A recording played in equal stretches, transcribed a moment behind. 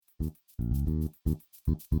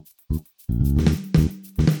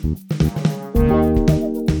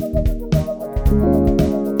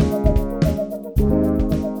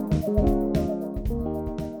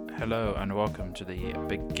Hello and welcome to the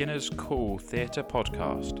Beginner's Call Theatre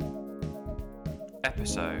Podcast,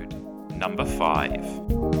 episode number 5.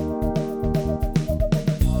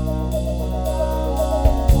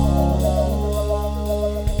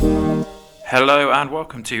 Hello and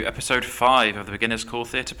welcome to episode 5 of the Beginner's Call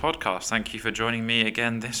Theatre Podcast. Thank you for joining me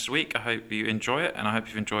again this week. I hope you enjoy it and I hope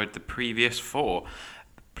you've enjoyed the previous 4.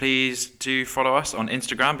 Please do follow us on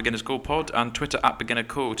Instagram, Beginners Call Pod, and Twitter at Beginner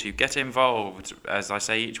Call to get involved. As I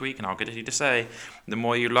say each week, and I'll continue to say, the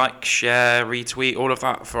more you like, share, retweet, all of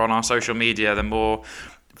that for on our social media, the more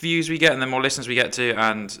views we get and the more listeners we get to,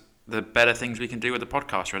 and the better things we can do with the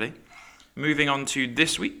podcast, really. Moving on to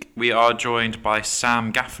this week, we are joined by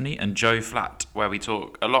Sam Gaffney and Joe Flatt, where we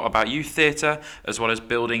talk a lot about youth theatre, as well as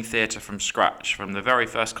building theatre from scratch, from the very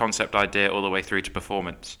first concept idea all the way through to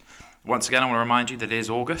performance. Once again, I want to remind you that it is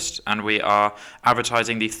August and we are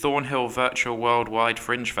advertising the Thornhill Virtual Worldwide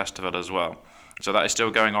Fringe Festival as well. So that is still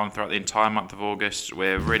going on throughout the entire month of August.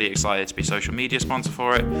 We're really excited to be social media sponsor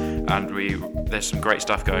for it and there's some great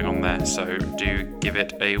stuff going on there. So do give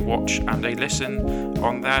it a watch and a listen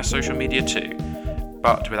on their social media too.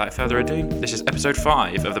 But without further ado, this is episode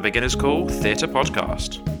 5 of the Beginner's Call Theatre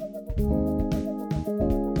Podcast.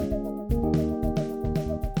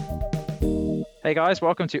 Hey guys,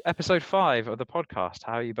 welcome to episode 5 of the podcast.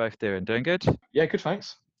 How are you both doing? Doing good? Yeah, good,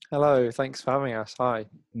 thanks. Hello, thanks for having us. Hi.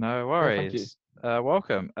 No thank worries.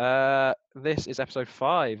 Welcome. This is episode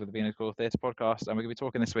 5 of the Beginner's Call Theatre Podcast, and we're going to be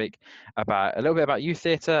talking this week about a little bit about youth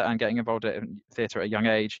theatre and getting involved in theatre at a young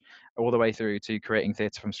age, all the way through to creating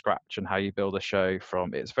theatre from scratch and how you build a show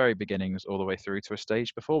from its very beginnings all the way through to a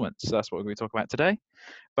stage performance. So that's what we're going to be talking about today.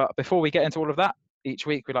 But before we get into all of that, each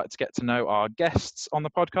week we like to get to know our guests on the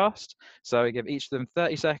podcast. So we give each of them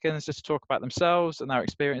 30 seconds just to talk about themselves and their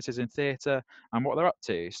experiences in theatre and what they're up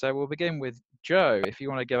to. So we'll begin with Joe, if you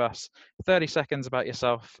want to give us 30 seconds about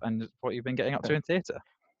yourself and what you've been getting up to in theatre.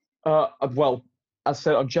 Well, as I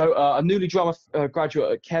said, I'm Joe, a newly drama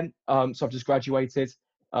graduate at Kent. So I've just graduated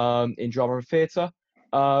in drama and theatre.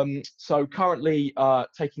 So currently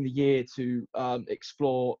taking the year to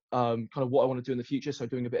explore kind of what I want to do in the future. So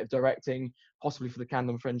doing a bit of directing, possibly for the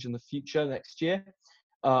Camden Fringe in the future next year.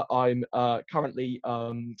 I'm currently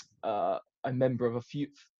a member of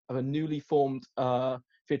a newly formed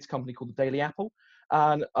theatre company called the Daily Apple,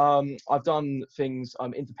 and I've done things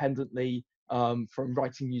independently, from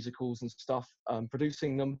writing musicals and stuff,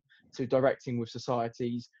 producing them, to directing with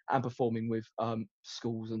societies and performing with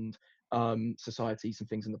schools and societies and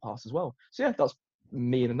things in the past as well. So yeah, that's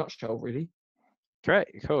me in a nutshell, really. Great,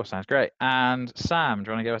 cool, sounds great. And Sam,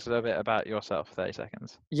 do you want to give us a little bit about yourself, 30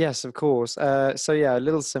 seconds? Yes, of course. So yeah, a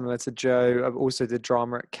little similar to Joe. I also did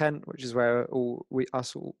drama at Kent, which is where we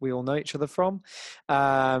all know each other from.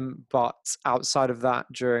 But outside of that,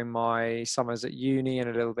 during my summers at uni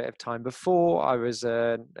and a little bit of time before, I was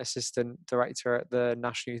an assistant director at the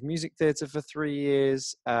National Youth Music Theatre for 3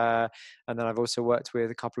 years. And then I've also worked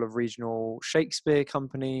with a couple of regional Shakespeare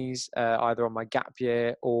companies, either on my gap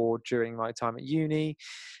year or during my time at uni.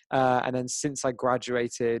 And then since I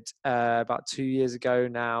graduated about 2 years ago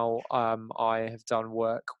now, I have done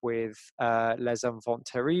work with Les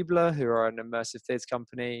Enfants Terribles, who are an immersive theatre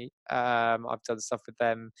company. I've done stuff with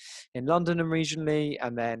them in London and regionally,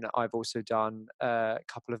 and then I've also done a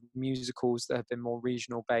couple of musicals that have been more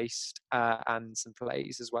regional based, and some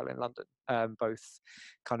plays as well in London, both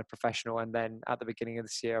kind of professional. And then at the beginning of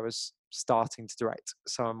this year, I was starting to direct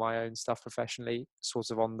some of my own stuff professionally,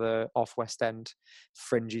 sort of on the off West End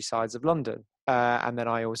fringy sides of London. And then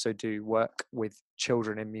I also do work with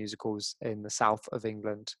children in musicals in the south of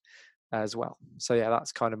England as well. So yeah,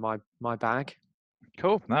 that's kind of my bag.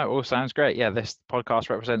 Cool. No, all sounds great. Yeah, this podcast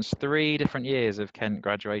represents 3 different years of Kent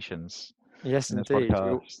graduations. Yes, indeed.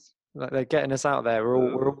 They're getting us out there. We're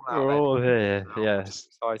all out We're there. all here. Yes,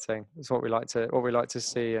 Exciting. It's what we like to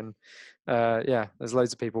see. And yeah, there's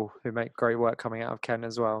loads of people who make great work coming out of Kent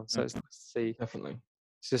as well. So it's nice to see. Definitely.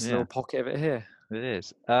 It's just a little pocket of it here. It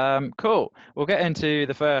is. Cool. We'll get into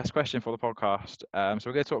the first question for the podcast. So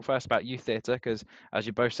we're going to talk first about youth theatre because, as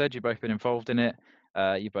you both said, you've both been involved in it.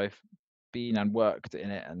 You've both been and worked in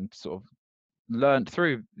it and sort of learned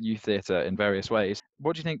through youth theatre in various ways.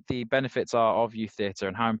 What do you think the benefits are of youth theatre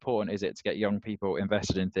and how important is it to get young people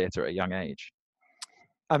invested in theatre at a young age?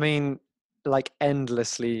 I mean, like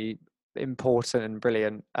endlessly important and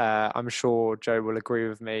brilliant. I'm sure Joe will agree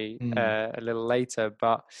with me a little later,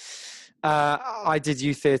 but I did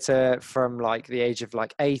youth theatre from like the age of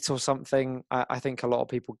like 8 or something. I think a lot of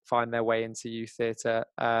people find their way into youth theatre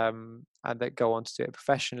and that go on to do it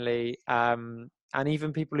professionally. And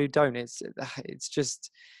even people who don't, it's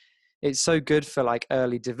just, it's so good for like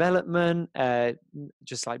early development,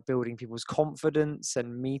 just like building people's confidence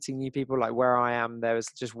and meeting new people. Like where I am, there was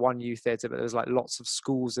just one youth theatre, but there was like lots of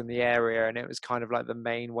schools in the area, and it was kind of like the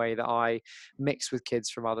main way that I mixed with kids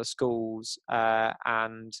from other schools,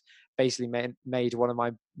 and basically made one of my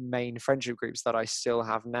main friendship groups that I still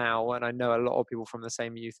have now. And I know a lot of people from the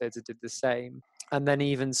same youth theatre did the same. And then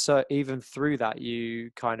even through that, you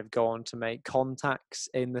kind of go on to make contacts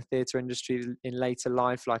in the theatre industry in later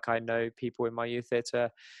life. Like I know people in my youth theatre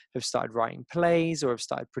have started writing plays or have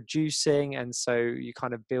started producing, and so you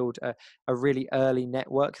kind of build a really early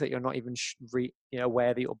network that you're not even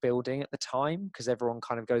aware that you're building at the time, because everyone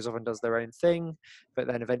kind of goes off and does their own thing. But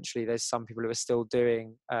then eventually, there's some people who are still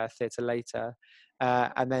doing theatre later,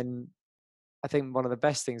 and then I think one of the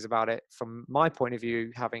best things about it, from my point of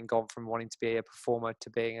view, having gone from wanting to be a performer to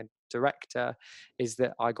being a director, is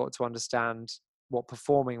that I got to understand what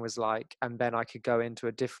performing was like, and then I could go into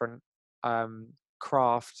a different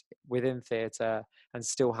craft within theatre and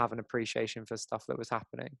still have an appreciation for stuff that was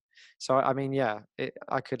happening. So I mean, yeah,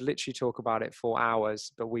 I could literally talk about it for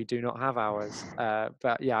hours, but we do not have hours.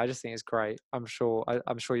 But yeah, I just think it's great. I'm sure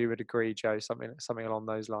you would agree, Joe, something along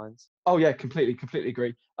those lines. Oh yeah, completely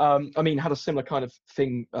agree. I mean, had a similar kind of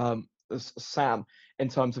thing as Sam, in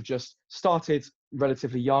terms of just started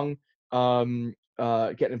relatively young,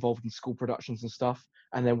 getting involved in school productions and stuff,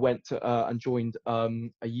 and then went to, and joined a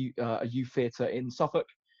youth theatre in Suffolk,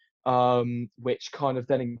 which kind of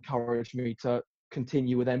then encouraged me to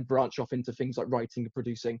continue and then branch off into things like writing and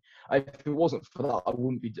producing. If it wasn't for that, I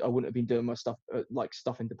wouldn't have been doing my stuff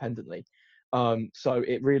stuff independently. So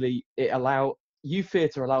it allowed youth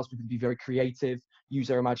theatre allows people to be very creative, use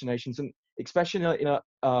their imaginations, and especially in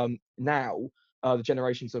now the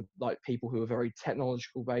generations of like people who are very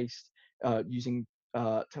technological based, using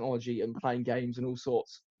technology and playing games and all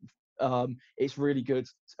sorts. It's really good.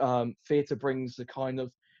 Theatre brings the kind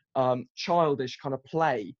of childish kind of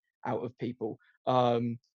play out of people,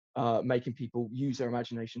 making people use their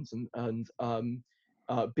imaginations and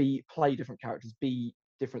play different characters, be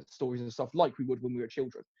different stories and stuff like we would when we were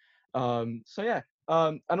children. So yeah,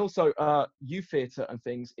 and also youth theatre and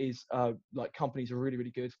things is like companies are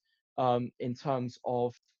really good in terms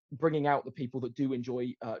of bringing out the people that do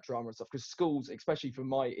enjoy drama and stuff, because schools, especially from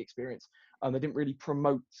my experience, they didn't really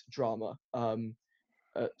promote drama,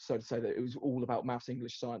 so to say, that it was all about maths,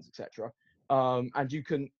 English, science, etc. And you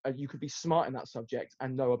could be smart in that subject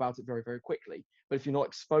and know about it very quickly, but if you're not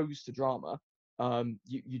exposed to drama,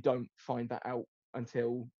 you don't find that out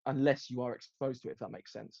unless you are exposed to it, if that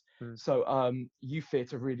makes sense. So youth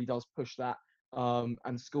theatre really does push that,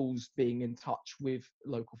 and schools being in touch with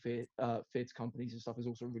local theatre companies and stuff is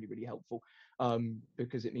also really helpful,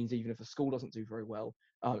 because it means even if a school doesn't do very well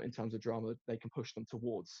in terms of drama, they can push them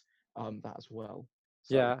towards that as well.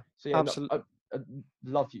 So Yeah, yeah, absolutely. no, I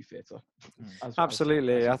love youth theatre.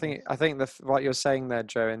 Absolutely. I think what you're saying there,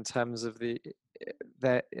 Joe, in terms of is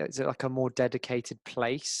it like a more dedicated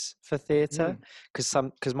place for theatre?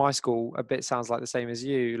 Because my school a bit sounds like the same as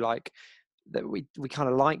you, like that we kind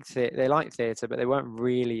of liked it. They liked theatre, but they weren't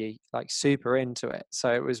really like super into it.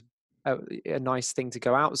 So it was a nice thing to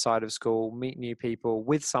go outside of school, meet new people,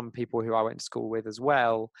 with some people who I went to school with as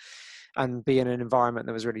well, and be in an environment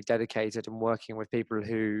that was really dedicated and working with people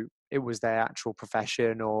who it was their actual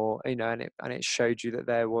profession, or and it showed you that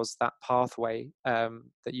there was that pathway,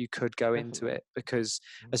 that you could go into it. Because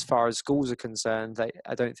as far as schools are concerned, they're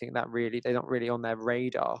not really on their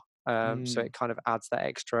radar. So it kind of adds that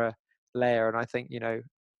extra layer. And I think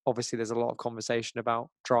obviously there's a lot of conversation about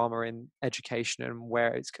drama in education and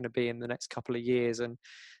where it's going to be in the next couple of years, and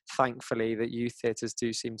thankfully that youth theatres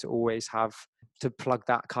do seem to always have to plug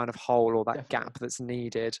that kind of hole or that gap that's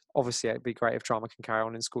needed. Obviously it'd be great if drama can carry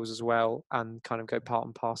on in schools as well and kind of go part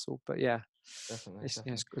and parcel, but yeah, definitely.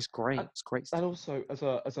 It's great. It's great stuff. And also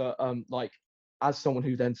as someone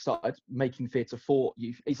who then started making theatre for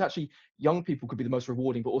youth, it's actually, young people could be the most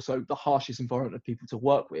rewarding, but also the harshest environment of people to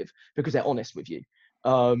work with, because they're honest with you.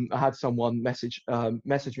 I had someone message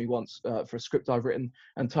me once for a script I've written,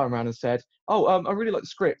 and turn around and said, "Oh, I really like the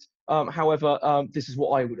script. However, this is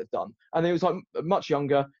what I would have done." And he was like much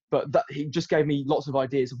younger, but he just gave me lots of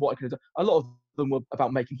ideas of what I could have done. A lot of them were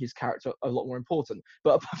about making his character a lot more important,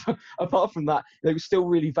 but apart from that, they were still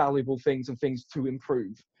really valuable things and things to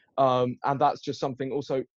improve. And that's just something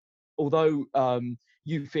also, although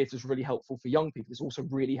youth theatre is really helpful for young people, it's also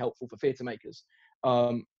really helpful for theatre makers,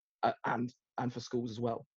 and for schools as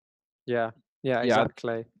well. Yeah, yeah, Yeah,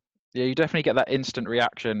 exactly. yeah, you definitely get that instant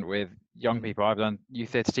reaction with young Mhm. people. I've done youth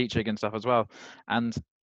theatre teaching and stuff as well, and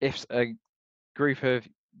if a group of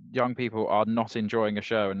young people are not enjoying a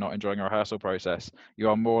show and not enjoying a rehearsal process, you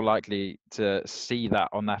are more likely to see that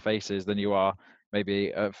on their faces than you are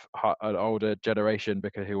maybe of an older generation,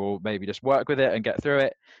 because who will maybe just work with it and get through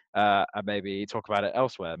it, and maybe talk about it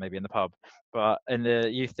elsewhere, maybe in the pub. But in the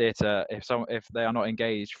youth theatre, if they are not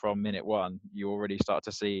engaged from minute one, you already start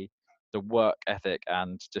to see the work ethic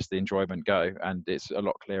and just the enjoyment go, and it's a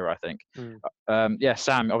lot clearer, I think. Mm. Yeah,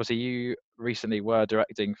 Sam, obviously you recently were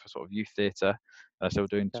directing for sort of youth theatre, still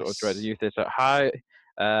doing sort of director Yes. youth theatre. How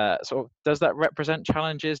sort of does that represent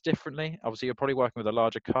challenges differently? Obviously, you're probably working with a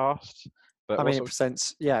larger cast, but I what mean, it sort of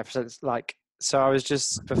presents, yeah, it presents like, so I was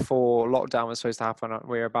just before lockdown was supposed to happen,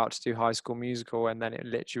 we were about to do High School Musical, and then it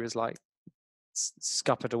literally was like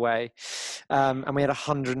scuppered away. And we had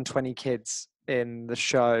 120 kids in the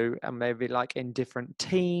show, and maybe like in different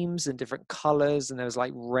teams and different colors, and there was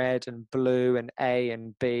like red and blue and A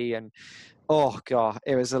and B, and oh god,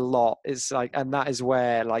 it was a lot. It's like, and that is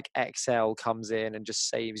where like Excel comes in and just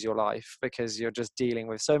saves your life, because you're just dealing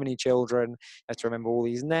with so many children. You have to remember all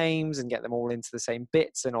these names and get them all into the same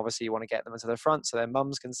bits, and obviously you want to get them to the front so their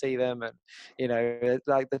mums can see them, and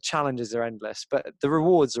like the challenges are endless, but the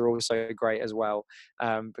rewards are also great as well,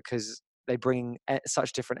 because they bring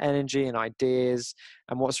such different energy and ideas.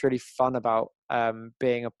 And what's really fun about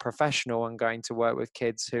being a professional and going to work with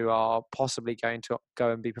kids who are possibly going to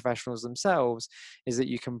go and be professionals themselves is that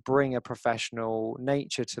you can bring a professional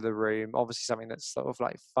nature to the room, obviously something that's sort of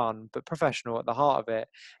like fun but professional at the heart of it.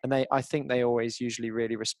 And I think they always usually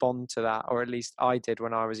really respond to that, or at least I did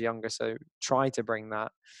when I was younger, so try to bring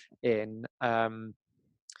that in,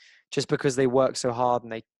 just because they work so hard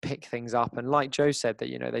and they pick things up. And like Joe said,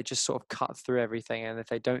 that they just sort of cut through everything, and if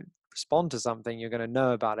they don't respond to something, you're going to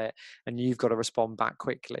know about it, and you've got to respond back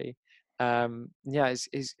quickly. Yeah,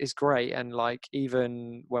 it's great. And like,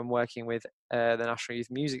 even when working with the National Youth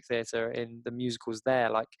Music Theatre in the musicals there,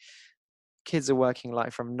 like, kids are working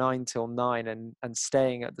like from 9 till 9, and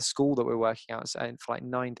staying at the school that we're working out, and for like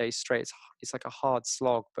 9 days straight. It's like a hard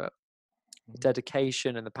slog, but the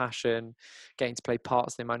dedication and the passion, getting to play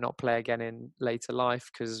parts they might not play again in later life,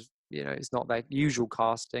 because it's not their usual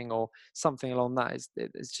casting or something along that.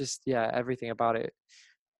 It's just, yeah, everything about it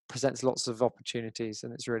presents lots of opportunities,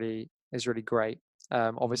 and it's really great.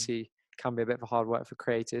 Obviously can be a bit of a hard work for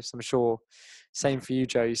creatives, I'm sure. Same for you,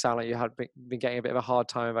 Joe. You sound like you had been getting a bit of a hard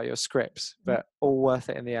time about your scripts, but all worth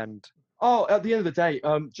it in the end. Oh, at the end of the day,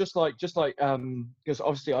 just like because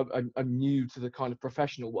obviously I'm new to the kind of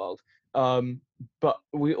professional world, but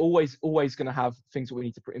we're always going to have things that we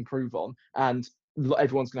need to improve on, and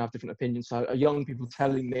everyone's going to have different opinions. So young people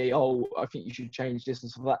telling me, oh, I think you should change this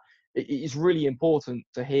and stuff like that, it's really important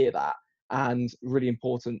to hear that, and really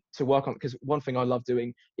important to work on, because one thing I love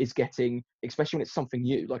doing is getting, especially when it's something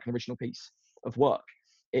new, like an original piece of work,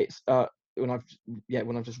 it's when I've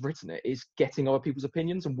just written it, is getting other people's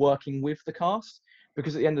opinions and working with the cast.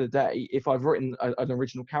 Because at the end of the day, if I've written an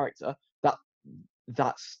original character,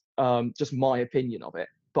 that's just my opinion of it,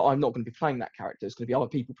 but I'm not going to be playing that character. It's going to be other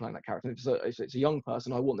people playing that character. If it's a young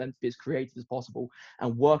person, I want them to be as creative as possible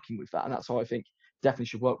and working with that. And that's how I think definitely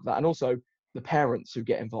should work with that. And also the parents who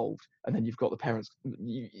get involved, and then you've got the parents.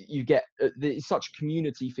 You get such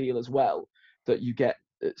community feel as well, that you get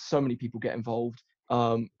so many people get involved,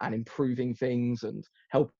 and improving things and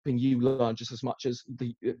helping you learn just as much as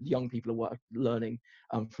the young people are learning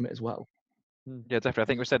from it as well. Yeah, definitely. I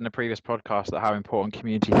think we said in the previous podcast that how important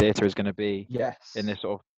community theatre is going to be Yes. in this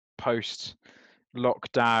sort of post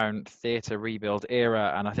lockdown theatre rebuild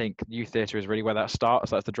era, and I think youth theatre is really where that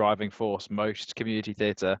starts. That's the driving force. Most community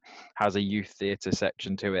theatre has a youth theatre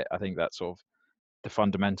section to it. I think that's sort of the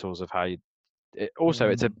fundamentals of how you also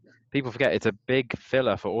it's a people forget it's a big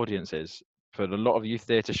filler for audiences. For a lot of youth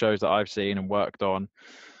theatre shows that I've seen and worked on,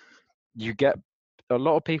 you get a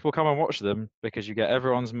lot of people come and watch them because you get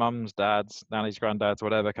everyone's mums, dads, nannies, granddads,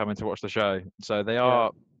 whatever, coming to watch the show. So they Yeah.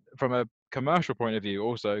 are, from a commercial point of view,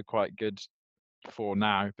 also quite good for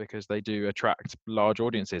now, because they do attract large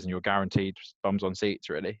audiences, and you're guaranteed bums on seats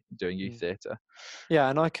really doing youth theatre. Yeah,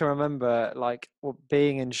 and I can remember like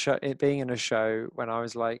being in a show when I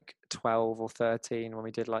was like 12 or 13, when we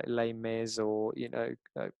did like Les Mis or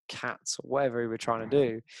Cats or whatever we were trying to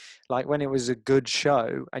do. Like, when it was a good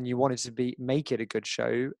show and you wanted to make it a good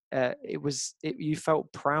show, you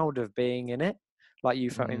felt proud of being in it. like you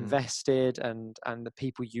felt invested, and the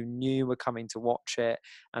people you knew were coming to watch it,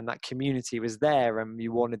 and that community was there, and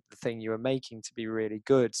you wanted the thing you were making to be really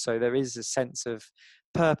good. So there is a sense of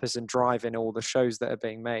purpose and drive in all the shows that are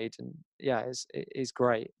being made, and yeah, it is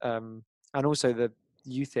great. And also the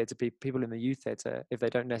youth theatre people in the youth theatre, if they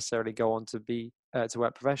don't necessarily go on to be to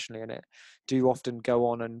work professionally in it, do often go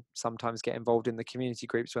on and sometimes get involved in the community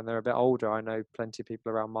groups when they're a bit older. I know plenty of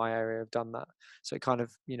people around my area have done that, so it kind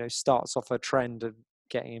of starts off a trend of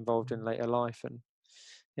getting involved in later life, and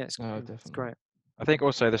yeah, it's great. I think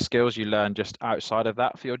also the skills you learn just outside of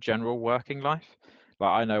that for your general working life. Like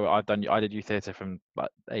I know I did youth theatre from like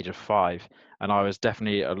the age of 5, and I was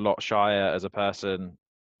definitely a lot shyer as a person,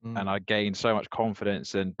 and I gained so much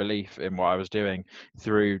confidence and belief in what I was doing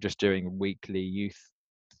through just doing weekly youth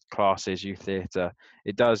classes, youth theatre.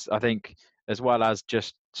 It does, I think, as well as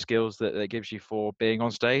just skills that it gives you for being on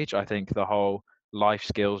stage. I think the whole life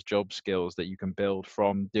skills, job skills that you can build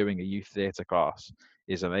from doing a youth theatre class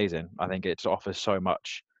is amazing. I think it offers so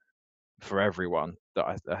much for everyone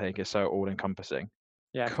that I think it's so all encompassing.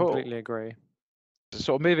 Yeah, I Cool. completely agree.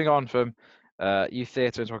 Sort of moving on from youth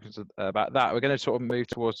theatre and talking about that, we're going to sort of move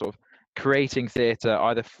towards sort of creating theatre.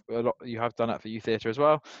 Either you have done that for youth theatre as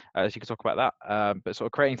well, as you can talk about that, but sort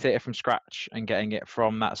of creating theatre from scratch and getting it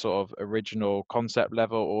from that sort of original concept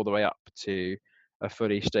level all the way up to a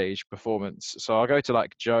fully staged performance. So I'll go to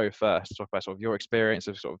like Joe first to talk about sort of your experience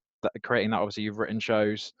of sort of creating that. Obviously you've written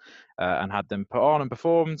shows and had them put on and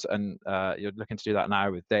performed, and you're looking to do that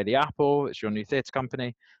now with Daily Apple. It's your new theatre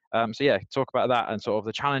company. So yeah, talk about that and sort of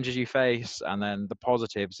the challenges you face, and then the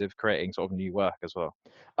positives of creating sort of new work as well.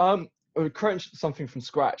 Creating something from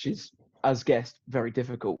scratch is, as guessed, very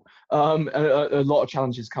difficult. A lot of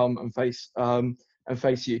challenges come and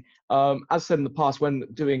face you. As said in the past, when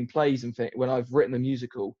doing plays and when I've written a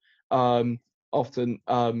musical, often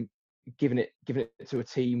giving it to a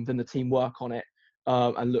team, then the team work on it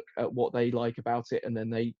and look at what they like about it, and then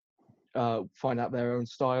they find out their own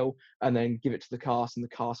style and then give it to the cast, and the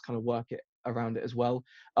cast kind of work it around it as well.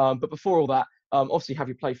 But before all that, obviously have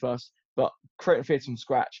your play first, but creating theatre from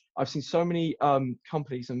scratch. I've seen so many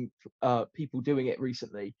companies and people doing it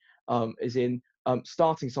recently, as in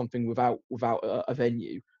starting something without a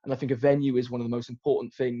venue. And I think a venue is one of the most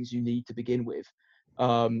important things you need to begin with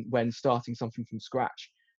when starting something from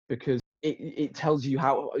scratch, because it tells you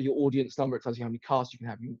how your audience number, it tells you how many casts you can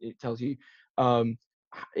have, it tells you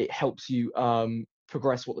it helps you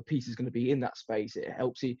progress what the piece is going to be in that space. It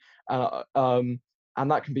helps you, and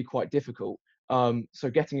that can be quite difficult. So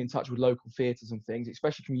getting in touch with local theatres and things,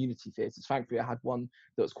 especially community theatres. Thankfully, I had one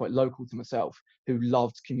that was quite local to myself who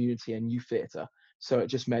loved community and youth theatre. So it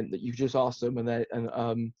just meant that you just ask them and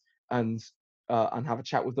have a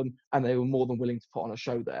chat with them, and they were more than willing to put on a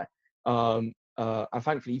show there. And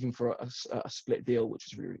thankfully, even for a split deal,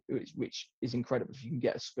 which is incredible, if you can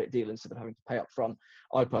get a split deal instead of having to pay up front.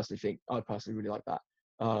 I personally really like that.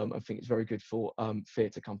 I think it's very good for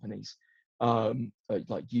theatre companies,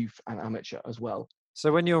 like youth and amateur as well.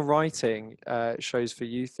 So when you're writing shows for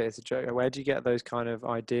youth theatre, Joe, where do you get those kind of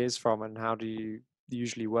ideas from, and how do you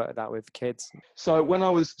usually work that with kids? So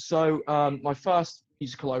my first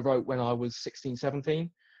musical I wrote when I was 16, 17.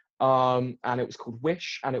 And it was called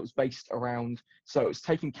Wish, and it was based around, so it was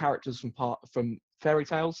taking characters from fairy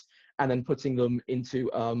tales and then putting them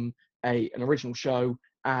into an original show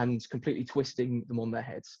and completely twisting them on their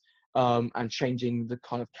heads, and changing the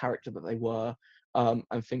kind of character that they were,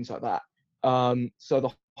 and things like that. So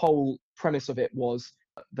the whole premise of it was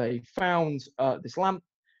they found this lamp,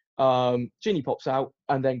 Genie pops out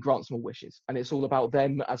and then grants them all wishes, and it's all about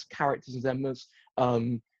them as characters and them as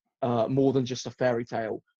more than just a fairy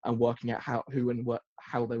tale, and working out how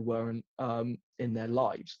they were in their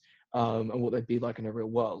lives, and what they'd be like in a real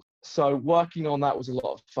world. So working on that was a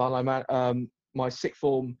lot of fun. My sixth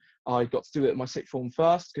form, I got to do it at my sixth form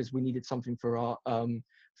first because we needed something for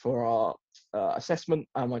our assessment,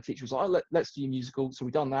 and my teacher was like, oh, let's do a musical. So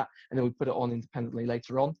we done that, and then we put it on independently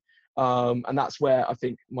later on. And that's where I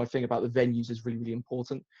think my thing about the venues is really, really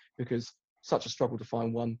important, because such a struggle to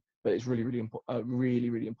find one, but it's really, really important,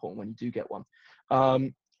 really important when you do get one.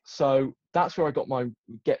 So that's where I got my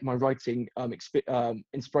writing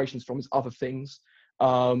inspirations from, is other things,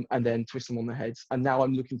 and then twist them on their heads. And now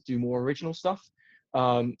I'm looking to do more original stuff.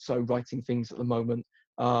 So writing things at the moment.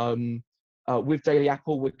 With Daily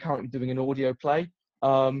Apple, we're currently doing an audio play.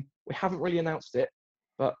 We haven't really announced it,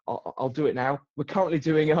 but I'll do it now. We're currently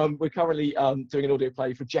doing an audio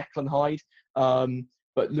play for Jekyll and Hyde,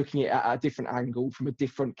 but looking at it at a different angle, from a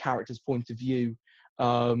different character's point of view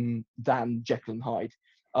than Jekyll and Hyde.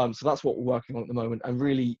 So that's what we're working on at the moment, and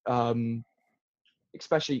really,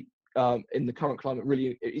 especially in the current climate,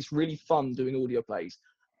 it's really fun doing audio plays.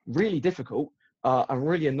 Really difficult and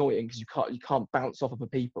really annoying because you can't bounce off other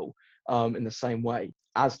people in the same way.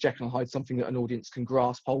 As Jekyll and Hyde, something that an audience can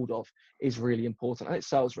grasp hold of is really important, and it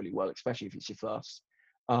sells really well, especially if it's your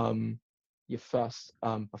first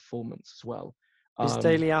performance as well. Is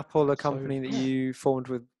Daily Apple a So company that yeah. you formed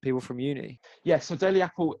with people from uni? Yeah, so Daily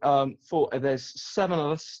Apple, there's 7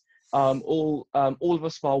 of us. All of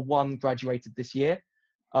us bar one graduated this year.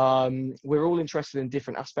 We're all interested in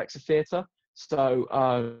different aspects of theatre.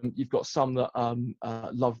 So you've got some that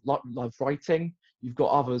love writing. You've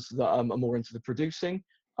got others that are more into the producing.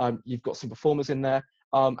 You've got some performers in there,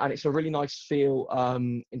 and it's a really nice feel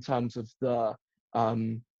in terms of the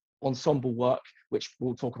ensemble work, which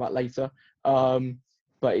we'll talk about later.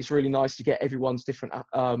 But it's really nice to get everyone's different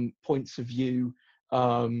points of view,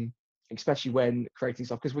 especially when creating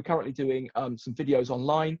stuff. Because we're currently doing some videos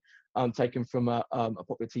online, taken from a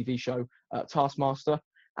popular TV show, Taskmaster,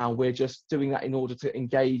 and we're just doing that in order to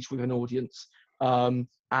engage with an audience. And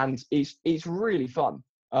it's really fun.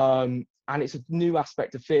 And it's a new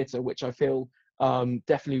aspect of theatre, which I feel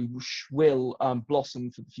definitely will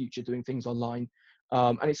blossom for the future, doing things online.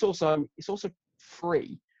 And it's also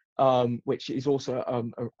free, which is also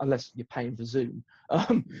unless you're paying for Zoom.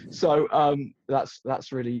 So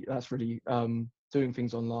that's really doing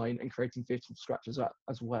things online and creating theatre from scratch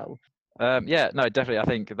as well. Yeah, no, definitely. I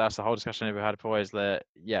think that's the whole discussion we've had before. Is that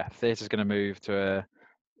theatre's going to move to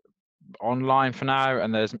online for now,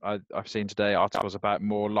 and I've seen today articles about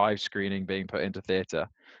more live screening being put into theatre.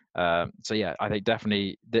 So yeah, I think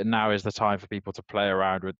definitely that now is the time for people to play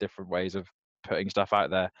around with different ways of putting stuff out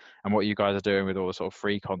there, and what you guys are doing with all the sort of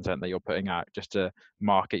free content that you're putting out just to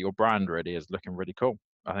market your brand really is looking really cool.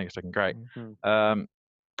 I think it's looking great. Mm-hmm.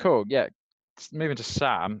 Cool. Yeah, moving to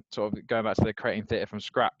Sam, sort of going back to the creating theatre from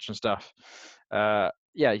scratch and stuff.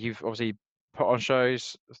 Yeah, you've obviously put on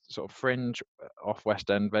shows, sort of fringe off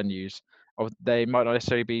West End venues. They might not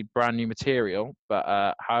necessarily be brand new material, but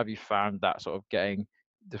how have you found that sort of getting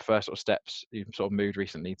the first sort of steps you've sort of moved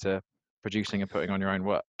recently to producing and putting on your own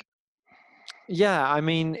work? Yeah, I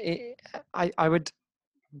mean, I would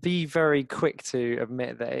be very quick to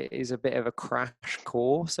admit that it is a bit of a crash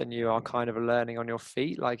course and you are kind of learning on your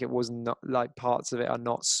feet. Like, it was not like parts of it are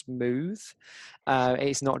not smooth.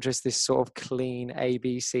 It's not just this sort of clean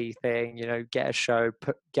ABC thing, get a show,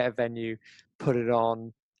 get a venue, put it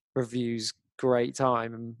on, reviews, great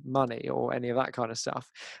time and money, or any of that kind of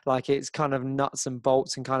stuff. Like, it's kind of nuts and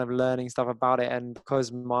bolts and kind of learning stuff about it. And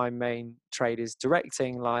because my main trade is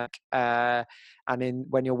directing, when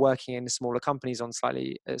you're working in smaller companies on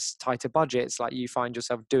slightly tighter budgets, like, you find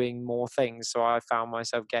yourself doing more things. So I found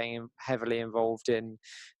myself getting heavily involved in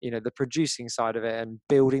the producing side of it and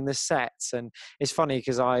building the sets. And it's funny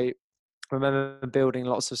because I remember building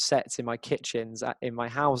lots of sets in my kitchens in my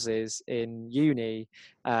houses in uni,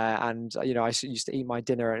 and I used to eat my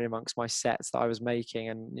dinner in amongst my sets that I was making,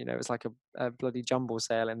 and it was like a bloody jumble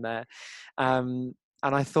sale in there. And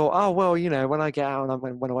I thought, oh well, when I get out and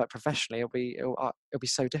when I work professionally, it'll be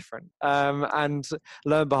so different. And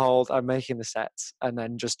lo and behold, I'm making the sets and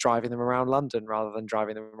then just driving them around London rather than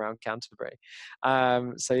driving them around Canterbury.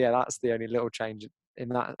 So yeah, that's the only little change in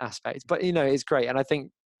that aspect. But it's great, and I think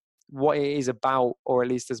what it is about, or at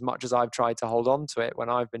least as much as I've tried to hold on to it when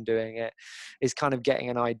I've been doing it, is kind of getting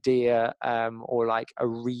an idea, or like a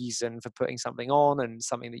reason for putting something on, and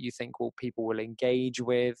something that you think people will engage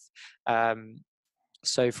with.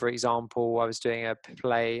 So, for example, I was doing a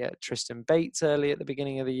play at Tristan Bates early at the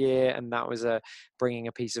beginning of the year, and that was bringing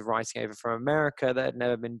a piece of writing over from America that had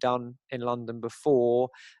never been done in London before.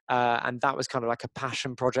 And that was kind of like a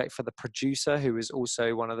passion project for the producer, who was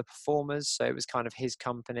also one of the performers. So it was kind of his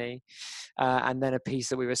company. And then a piece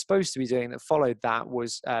that we were supposed to be doing that followed that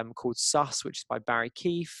was called Sus, which is by Barry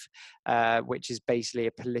Keefe, which is basically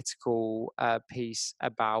a political piece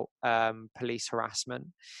about police harassment.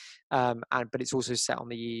 But it's also set on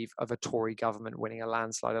the eve of a Tory government winning a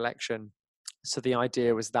landslide election. So the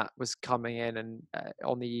idea was that was coming in and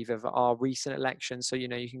on the eve of our recent election. So,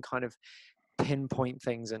 you can kind of pinpoint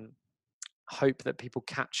things and hope that people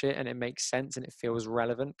catch it and it makes sense and it feels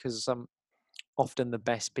relevant, because often the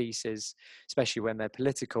best pieces, especially when they're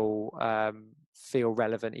political, feel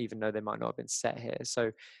relevant even though they might not have been set here.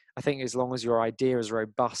 So I think as long as your idea is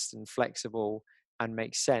robust and flexible and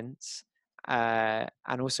makes sense,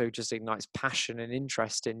 and also just ignites passion and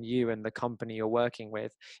interest in you and the company you're working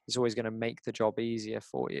with, it's always going to make the job easier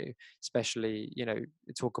for you. Especially,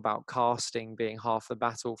 talk about casting being half the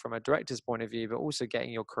battle from a director's point of view, but also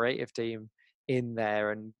getting your creative team in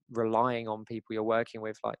there and relying on people you're working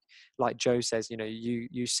with. Like Joe says,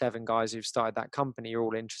 you 7 guys who've started that company, you're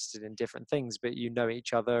all interested in different things, but you know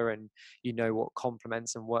each other and you know what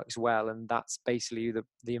complements and works well, and that's basically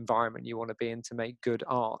the environment you want to be in to make good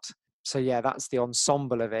art. So yeah, that's the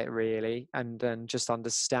ensemble of it really, and just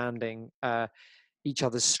understanding each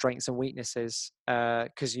other's strengths and weaknesses,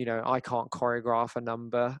 because I can't choreograph a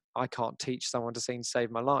number, I can't teach someone to sing to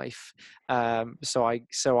save my life, so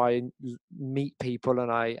I meet people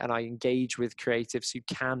and I engage with creatives who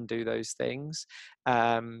can do those things,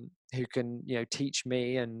 who can teach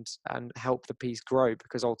me and help the piece grow,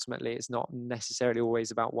 because ultimately it's not necessarily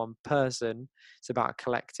always about one person, it's about a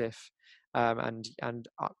collective, and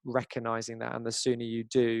recognizing that, and the sooner you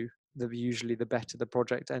do, usually the better the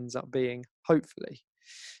project ends up being, hopefully.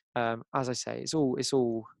 As I say, it's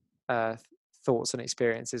all thoughts and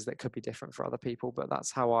experiences that could be different for other people, but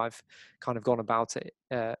that's how I've kind of gone about it,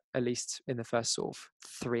 at least in the first sort of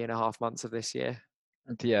 3.5 months of this year.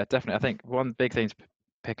 Yeah, definitely. I think one big thing to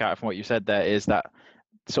pick out from what you said there is that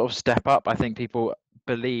sort of step up. I think people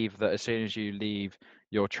believe that as soon as you leave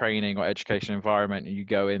your training or education environment and you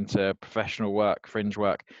go into professional work, fringe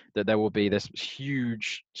work, that there will be this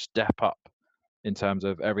huge step up in terms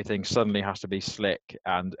of everything suddenly has to be slick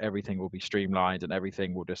and everything will be streamlined and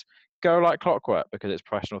everything will just go like clockwork because it's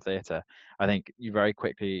professional theatre. I think you very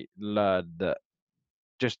quickly learn that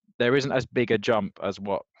just there isn't as big a jump as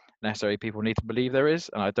what necessarily people need to believe there is,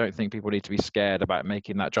 and I don't think people need to be scared about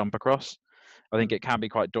making that jump across. I think it can be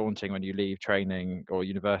quite daunting when you leave training or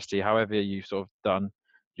university, however you've sort of done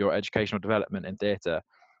your educational development in theatre.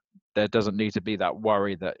 There doesn't need to be that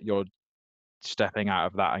worry that you're stepping out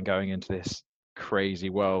of that and going into this crazy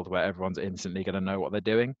world where everyone's instantly going to know what they're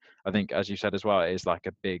doing. I think, as you said as well, it is like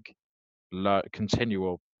a big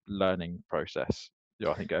continual learning process.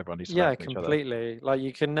 I think everyone needs to learn Yeah, from each other. completely.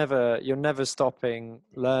 Like you're never stopping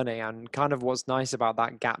learning, and kind of what's nice about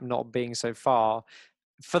that gap not being so far,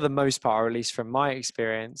 for the most part, or at least from my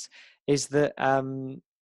experience, is that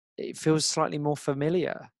it feels slightly more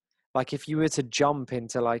familiar. Like if you were to jump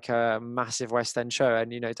into like a massive West End show,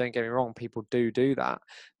 and don't get me wrong, people do that,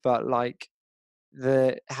 but like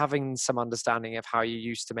the having some understanding of how you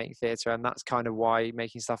used to make theatre, and that's kind of why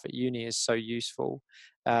making stuff at uni is so useful,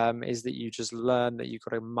 is that you just learn that you've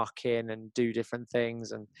got to muck in and do different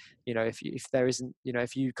things, and if there isn't,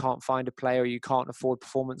 if you can't find a play or you can't afford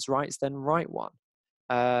performance rights, then write one.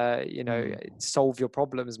 Solve your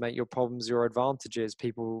problems, make your problems your advantages.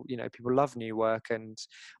 People love new work,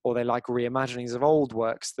 or they like reimaginings of old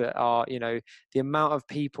works that are, the amount of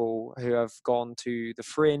people who have gone to the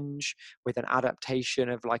Fringe with an adaptation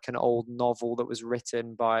of like an old novel that was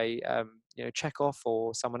written by Chekhov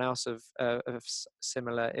or someone else of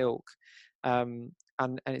similar ilk, and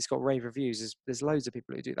it's got rave reviews. There's loads of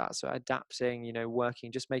people who do that. So adapting,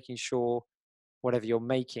 working, just making sure whatever you're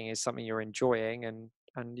making is something you're enjoying, and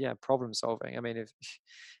yeah, problem solving. I mean, if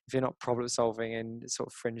you're not problem solving in sort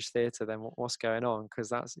of fringe theatre, then what's going on? Because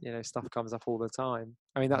that's stuff comes up all the time.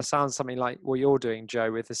 I mean, that sounds something like what you're doing,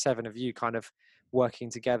 Joe, with the 7 of you kind of working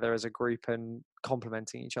together as a group and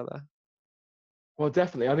complementing each other. Well,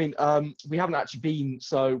 definitely. I mean, we haven't actually been.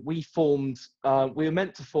 So we formed. We were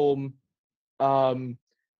meant to form um,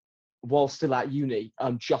 while still at uni,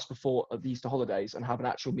 just before the Easter holidays, and have an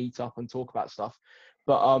actual meet up and talk about stuff.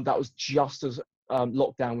 But that was just as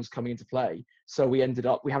lockdown was coming into play. So we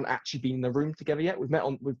haven't actually been in the room together yet.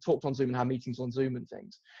 We've talked on Zoom and had meetings on Zoom and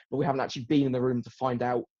things, but we haven't actually been in the room to find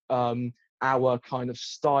out our kind of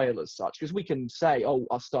style as such. Because we can say, oh,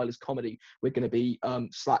 our style is comedy. We're going to be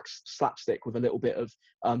slapstick with a little bit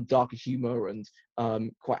of darker humor and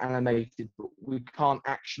quite animated, but we can't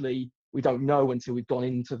actually. We don't know until we've gone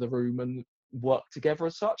into the room and worked together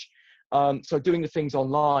as such. So doing the things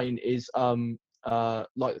online is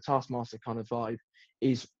like the Taskmaster kind of vibe,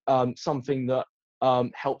 is something that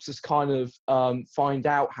helps us kind of find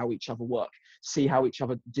out how each other work, see how each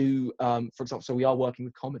other do. For example, so we are working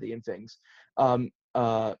with comedy and things. And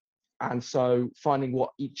so finding what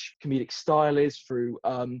each comedic style is through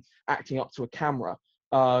acting up to a camera,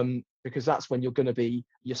 because that's when you're going to be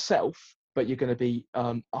yourself, but you're going to be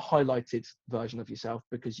a highlighted version of yourself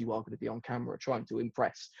because you are going to be on camera trying to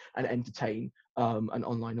impress and entertain an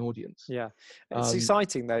online audience. Yeah, it's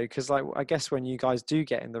exciting though, because like I guess when you guys do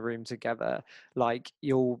get in the room together, like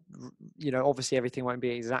you'll, obviously everything won't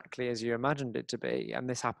be exactly as you imagined it to be, and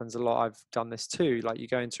this happens a lot. I've done this too. Like you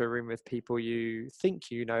go into a room with people you think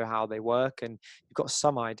you know how they work, and you've got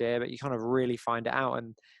some idea, but you kind of really find it out,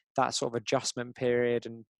 and that sort of adjustment period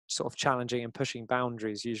and sort of challenging and pushing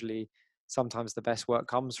boundaries, usually sometimes the best work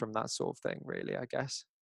comes from that sort of thing, really, I guess.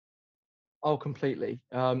 Oh, completely.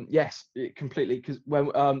 Yes, completely.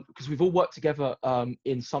 Because we've all worked together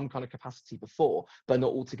in some kind of capacity before, but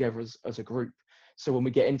not all together as a group. So when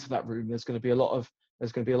we get into that room, there's going to be a lot of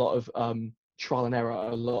trial and error,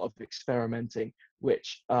 a lot of experimenting,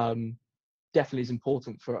 which definitely is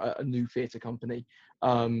important for a new theatre company,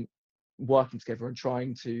 um, working together and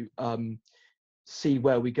trying to see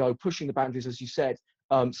where we go, pushing the boundaries, as you said,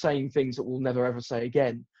 saying things that we'll never ever say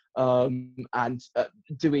again, and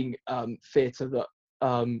doing theatre that,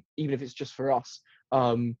 even if it's just for us,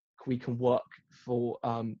 we can work for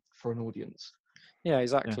an audience. Yeah,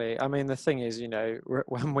 exactly. I mean, the thing is,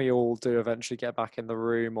 when we all do eventually get back in the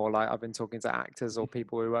room, or like I've been talking to actors or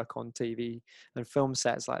people who work on TV and film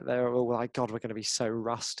sets, like they're all like, God, we're going to be so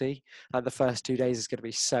rusty. Like the first 2 days is going to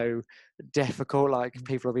be so difficult. Like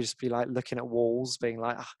people will just be like looking at walls, being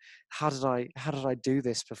like, "Ah, how did I do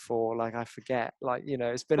this before? Like I forget. Like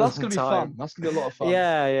it's been But a that's long going to be fun. time." That's going to be a lot of fun.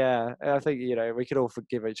 Yeah, yeah. I think we could all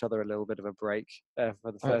forgive each other a little bit of a break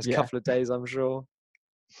for the first Yeah. couple of days, I'm sure.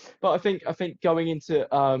 But I think going into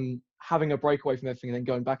having a breakaway from everything and then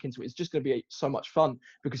going back into it is just going to be so much fun,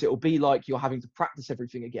 because it will be like you're having to practice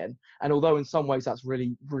everything again. And although in some ways that's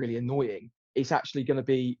really, really annoying, it's actually going to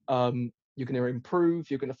be you're going to improve.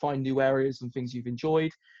 You're going to find new areas and things you've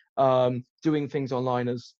enjoyed. Doing things online,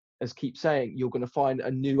 as keep saying, you're going to find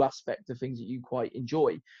a new aspect of things that you quite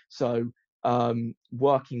enjoy. So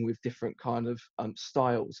working with different kind of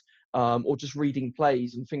styles, or just reading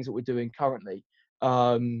plays and things that we're doing currently,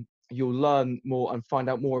 you'll learn more and find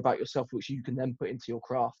out more about yourself, which you can then put into your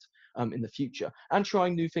craft in the future, and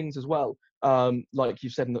trying new things as well. Like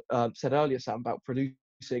you said earlier, Sam, about producing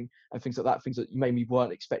and things like that, things that you maybe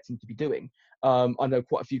weren't expecting to be doing. I know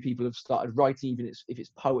quite a few people have started writing, even if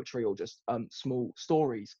it's poetry or just small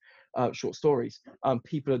stories, short stories.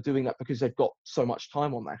 People are doing that because they've got so much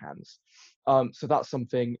time on their hands. So that's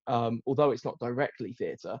something, although it's not directly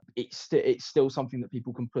theatre, it's still something that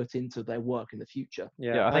people can put into their work in the future.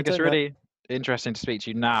 Yeah, Yeah, I I think it's don't know. really interesting to speak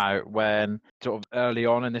to you now when sort of early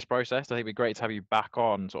on in this process. I think it'd be great to have you back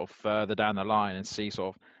on sort of further down the line and see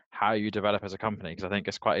sort of how you develop as a company, because I think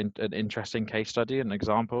it's quite an interesting case study and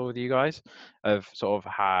example with you guys of sort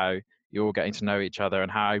of how you're all getting to know each other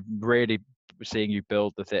and how really seeing you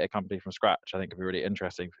build the theatre company from scratch. I think it'd be really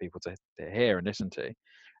interesting for people to hear and listen to.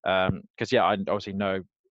 Because yeah, I obviously know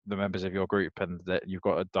the members of your group and that you've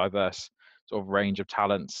got a diverse sort of range of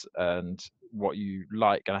talents and what you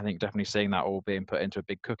like, and I think definitely seeing that all being put into a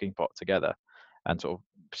big cooking pot together and sort of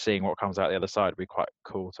seeing what comes out the other side would be quite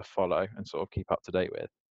cool to follow and sort of keep up to date with.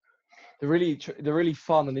 The really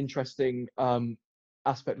fun and interesting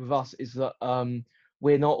aspect with us is that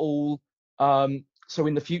we're not all so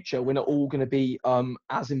in the future we're not all going to be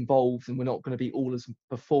as involved, and we're not going to be all as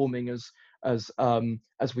performing as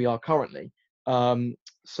we are currently.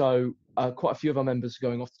 So quite a few of our members are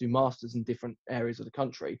going off to do masters in different areas of the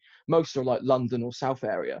country. Most are like London or South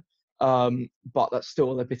area, but that's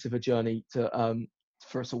still a bit of a journey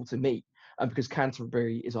for us all to meet. And because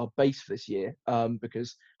Canterbury is our base for this year,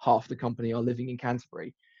 because half the company are living in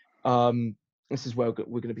Canterbury, this is where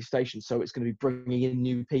we're going to be stationed. So it's going to be bringing in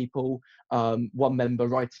new people, one member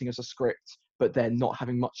writing us a script, but then not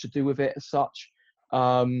having much to do with it as such.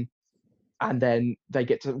 And then they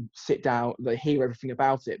get to sit down, they hear everything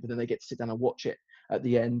about it, but then they get to sit down and watch it at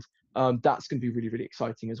the end. That's going to be really, really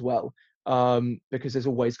exciting as well, because there's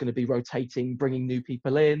always going to be rotating, bringing new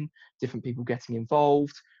people in, different people getting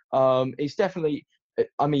involved. It's definitely,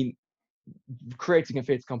 I mean, creating a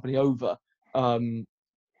theatre company over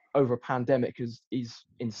a pandemic is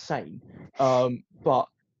insane, but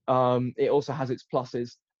it also has its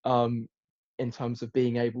pluses, in terms of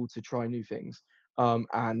being able to try new things,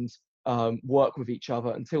 and work with each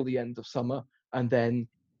other until the end of summer, and then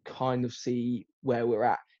kind of see where we're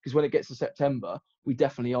at. Because when it gets to September, we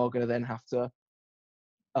definitely are going to then have to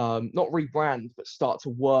not rebrand, but start to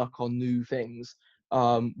work on new things,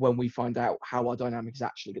 when we find out how our dynamic is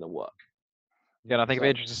actually going to work. Yeah, and I think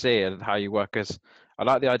it'd be So, interesting to see how you work, because I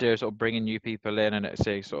like the idea of sort of bringing new people in and it's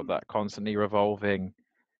seeing sort of that constantly revolving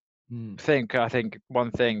I think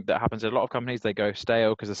one thing that happens in a lot of companies, they go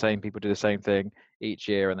stale because the same people do the same thing each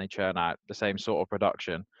year and they churn out the same sort of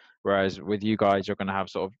production. Whereas with you guys, you're going to have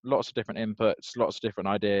sort of lots of different inputs, lots of different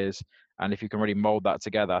ideas. And if you can really mold that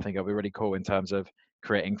together, I think it'll be really cool in terms of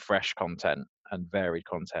creating fresh content and varied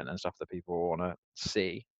content and stuff that people want to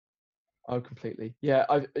see. oh, completely. Yeah,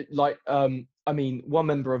 I mean, one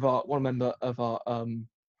member of our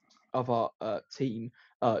team,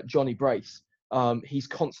 Johnny Brace, he's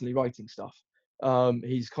constantly writing stuff.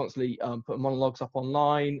 He's constantly putting monologues up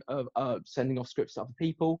online, sending off scripts to other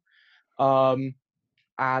people, um,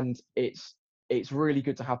 and it's really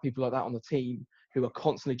good to have people like that on the team who are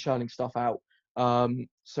constantly churning stuff out.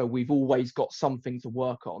 So we've always got something to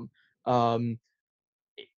work on. Um,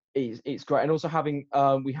 it's great. And also having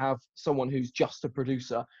we have someone who's just a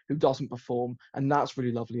producer who doesn't perform, and that's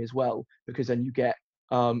really lovely as well, because then you get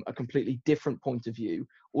a completely different point of view.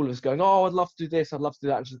 All of us going, oh, I'd love to do this, I'd love to do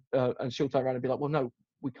that, and she'll turn around and be like, well, no,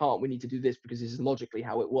 we can't, we need to do this because this is logically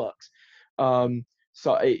how it works.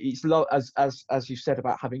 So it's as you said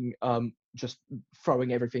about having just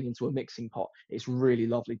throwing everything into a mixing pot. It's really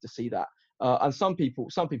lovely to see that. And some people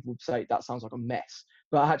would say that sounds like a mess,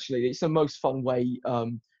 but actually it's the most fun way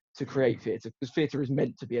to create theatre, because theatre is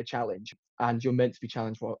meant to be a challenge, and you're meant to be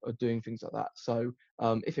challenged while doing things like that. So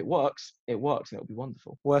if it works, and it'll be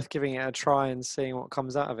wonderful. Worth giving it a try and seeing what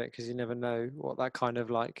comes out of it, because you never know what that kind of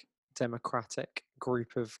like democratic group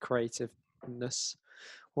of creativeness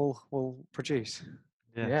will produce.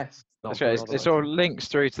 Yeah. Yes, That's very great. It exciting. sort of links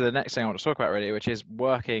through to the next thing I want to talk about, really, which is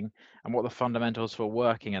working and what the fundamentals for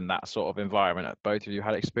working in that sort of environment. Both of you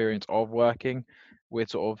had experience of working with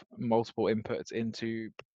sort of multiple inputs into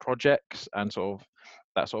projects and sort of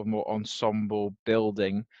that sort of more ensemble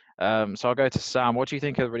building. So I'll go to Sam. What do you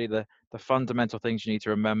think are really the fundamental things you need to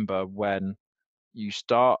remember when you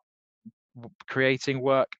start creating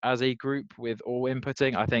work as a group with all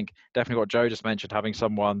inputting? I think definitely what Joe just mentioned, having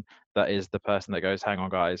someone that is the person that goes, hang on,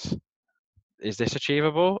 guys, is this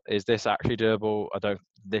achievable? Is this actually doable?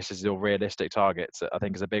 This is your realistic targets, I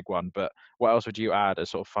think is a big one. But what else would you add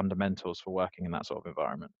as sort of fundamentals for working in that sort of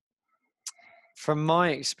environment? From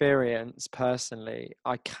my experience personally,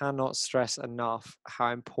 I cannot stress enough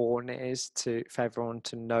how important it is for everyone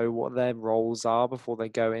to know what their roles are before they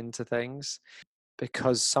go into things,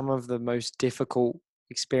 because some of the most difficult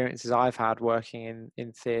experiences I've had working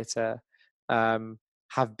in theatre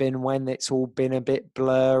have been when it's all been a bit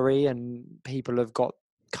blurry and people have got,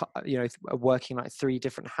 working like 3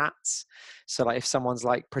 different hats. So like if someone's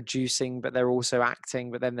like producing but they're also acting,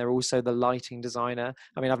 but then they're also the lighting designer.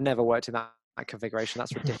 I mean, I've never worked in that configuration,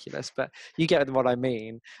 that's ridiculous, but you get what I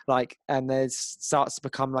mean. Like, and there starts to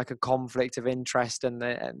become like a conflict of interest, and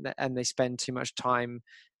they spend too much time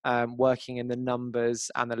working in the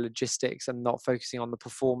numbers and the logistics and not focusing on the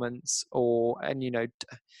performance.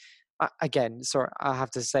 Again, sorry, I have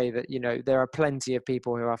to say that, there are plenty of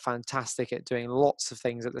people who are fantastic at doing lots of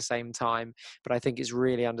things at the same time, but I think it's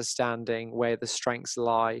really understanding where the strengths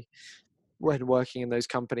lie when working in those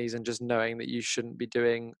companies, and just knowing that you shouldn't be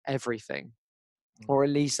doing everything, or at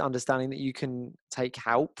least understanding that you can take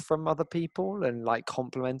help from other people and like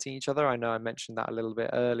complementing each other. I know I mentioned that a little bit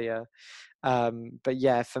earlier. But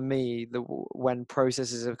yeah, for me, when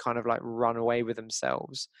processes have kind of like run away with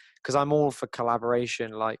themselves, because I'm all for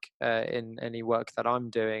collaboration, like in any work that I'm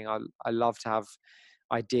doing, I love to have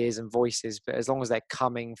ideas and voices, but as long as they're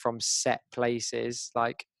coming from set places,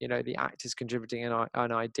 like, the actors contributing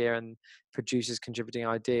an idea and producers contributing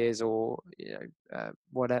ideas, or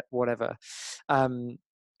whatever,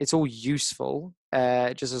 it's all useful,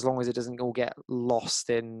 just as long as it doesn't all get lost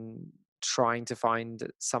in trying to find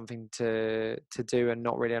something to do and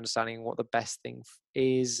not really understanding what the best thing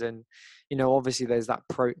is. And obviously there's that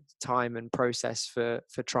time and process for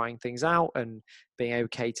trying things out and being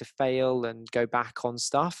okay to fail and go back on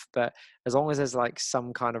stuff, but as long as there's like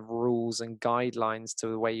some kind of rules and guidelines to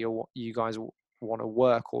the way you guys want to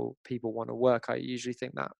work, or people want to work, I usually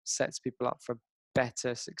think that sets people up for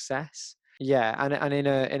better success. Yeah, and in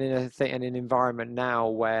an environment now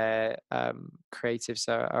where creatives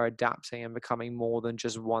are adapting and becoming more than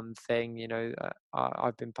just one thing.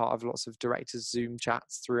 I've been part of lots of directors' Zoom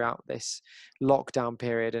chats throughout this lockdown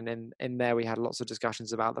period, and in there we had lots of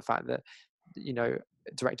discussions about the fact that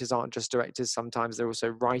directors aren't just directors. Sometimes they're also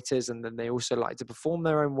writers, and then they also like to perform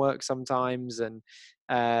their own work sometimes, and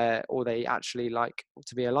or they actually like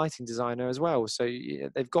to be a lighting designer as well. So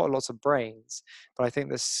they've got lots of brains, but I think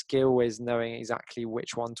the skill is knowing exactly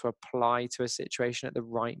which one to apply to a situation at the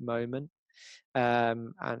right moment,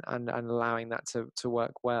 and allowing that to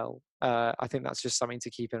work well. I think that's just something to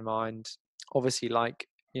keep in mind. Obviously, like,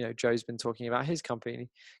 Joe's been talking about his company,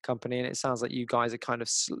 and it sounds like you guys are kind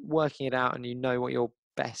of working it out, and what your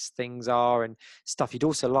best things are and stuff you'd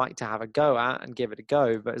also like to have a go at and give it a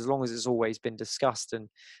go. But as long as it's always been discussed and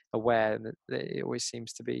aware, it always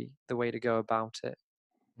seems to be the way to go about it.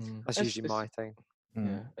 That's usually my thing.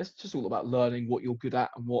 Yeah, it's just all about learning what you're good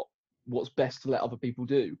at and what's best to let other people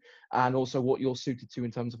do, and also what you're suited to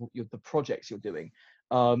in terms of the projects you're doing.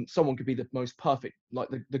 Someone could be the most perfect, like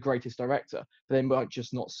the greatest director, but they might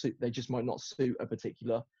just not suit. They just might not suit a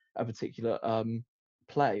particular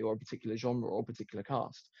play or a particular genre or a particular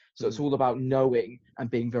cast. So it's all about knowing and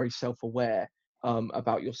being very self-aware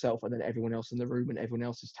about yourself, and then everyone else in the room and everyone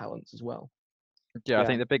else's talents as well. Yeah, I Yeah.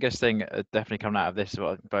 think the biggest thing definitely coming out of this,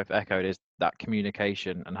 what both echoed, is that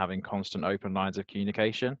communication and having constant open lines of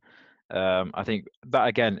communication. I think that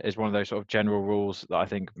again is one of those sort of general rules that I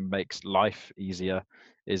think makes life easier.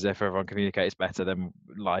 Is if everyone communicates better, then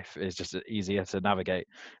life is just easier to navigate.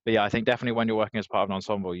 But yeah, I think definitely when you're working as part of an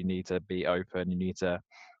ensemble, you need to be open. You need to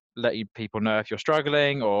let people know if you're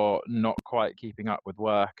struggling or not quite keeping up with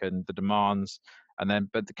work and the demands. And then,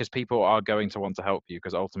 but because people are going to want to help you,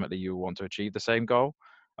 because ultimately you want to achieve the same goal.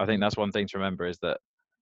 I think that's one thing to remember, is that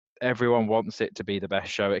everyone wants it to be the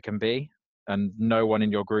best show it can be, and no one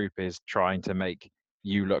in your group is trying to make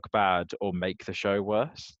you look bad or make the show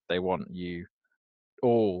worse. They want you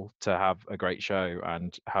all to have a great show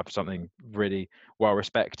and have something really well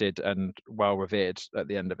respected and well revered at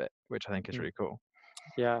the end of it, which I think is really cool.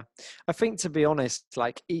 Yeah, I think, to be honest,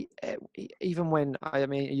 like even when I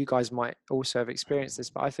mean, you guys might also have experienced this,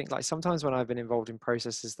 but I think like sometimes when I've been involved in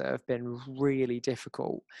processes that have been really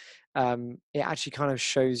difficult, it actually kind of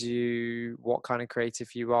shows you what kind of creative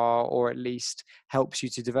you are, or at least helps you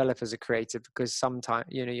to develop as a creative. Because sometimes,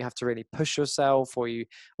 you know, you have to really push yourself, or you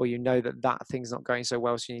know that thing's not going so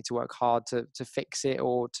well, so you need to work hard to fix it,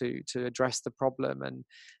 or to address the problem.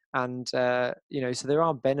 And you know, so there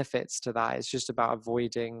are benefits to that. It's just about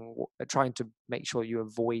avoiding, trying to make sure you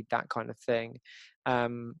avoid that kind of thing.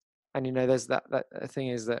 And you know, there's that thing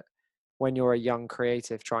is that when you're a young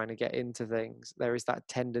creative trying to get into things, there is that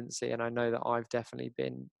tendency, and I know that I've definitely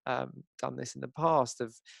been done this in the past,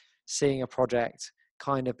 of seeing a project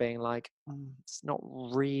kind of being like, it's not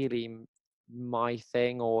really my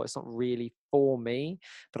thing, or it's not really for me,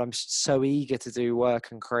 but I'm so eager to do work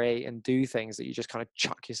and create and do things that you just kind of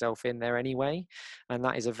chuck yourself in there anyway. And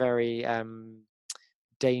that is a very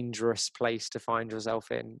dangerous place to find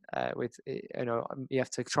yourself in, with, you know, you have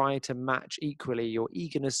to try to match equally your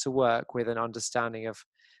eagerness to work with an understanding of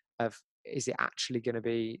is it actually going to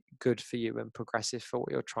be good for you and progressive for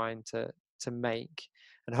what you're trying to make.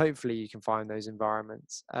 And hopefully you can find those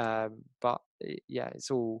environments, but yeah,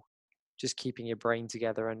 it's all just keeping your brain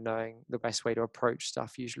together and knowing the best way to approach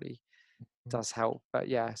stuff usually does help. But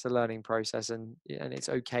yeah, it's a learning process, and it's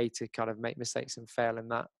okay to kind of make mistakes and fail in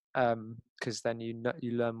that, because then you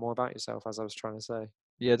learn more about yourself, as I was trying to say.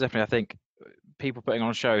 Yeah, definitely. I think people putting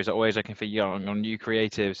on shows are always looking for young or new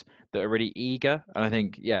creatives that are really eager. And I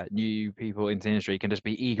think, yeah, new people into the industry can just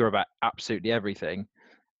be eager about absolutely everything.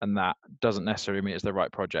 And that doesn't necessarily mean it's the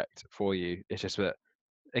right project for you. It's just that,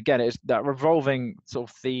 again, it's that revolving sort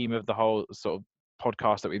of theme of the whole sort of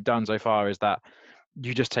podcast that we've done so far, is that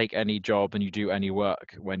you just take any job and you do any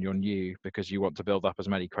work when you're new, because you want to build up as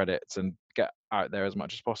many credits and get out there as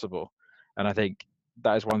much as possible. And I think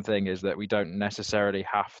that is one thing, is that we don't necessarily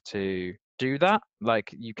have to do that.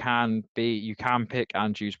 Like you can pick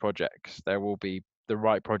and choose projects. There will be the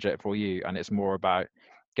right project for you, and it's more about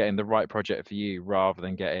getting the right project for you rather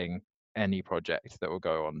than getting any project that will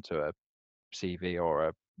go onto a CV or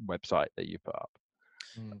a website that you put up.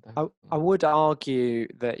 I would argue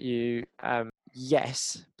that you,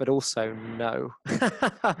 yes, but also no.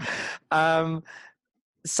 At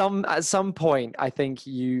some point, I think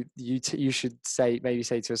you should maybe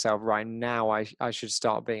say to yourself, right now, I should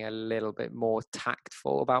start being a little bit more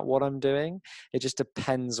tactful about what I'm doing. It just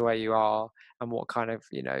depends where you are and what kind of,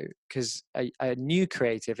 you know, because a new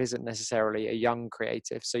creative isn't necessarily a young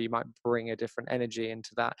creative, so you might bring a different energy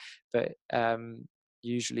into that. But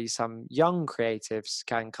usually some young creatives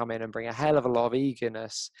can come in and bring a hell of a lot of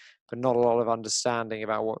eagerness, but not a lot of understanding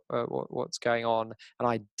about what's going on. And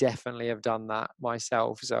I definitely have done that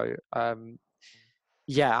myself. So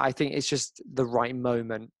yeah, I think it's just the right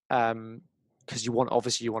moment, because you want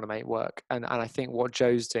to make work. And I think what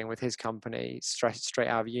Joe's doing with his company, straight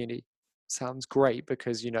out of uni, sounds great,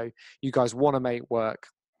 because, you know, you guys want to make work.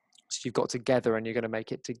 So you've got together and you're going to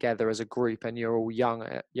make it together as a group, and you're all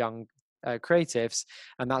young creatives,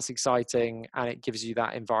 and that's exciting, and it gives you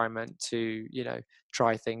that environment to, you know,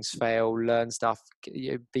 try things, fail, learn stuff,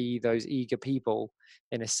 be those eager people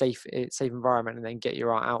in a safe environment, and then get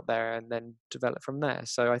your art out there and then develop from there.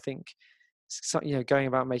 So I think, you know, going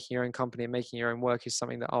about making your own company and making your own work is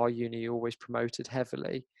something that our uni always promoted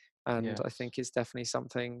heavily. And I think it's definitely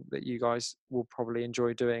something that you guys will probably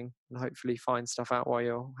enjoy doing, and hopefully find stuff out while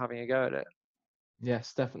you're having a go at it.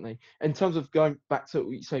 Yes, definitely. In terms of going back to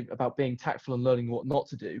what you say about being tactful and learning what not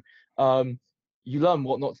to do, you learn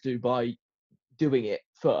what not to do by doing it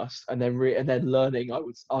first, and then learning. I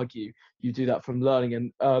would argue you do that from learning.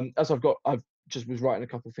 And as I've just was writing a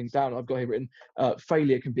couple of things down. I've got here written: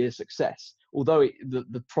 failure can be a success, although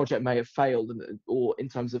the project may have failed, or in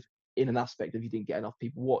terms of in an aspect of you didn't get enough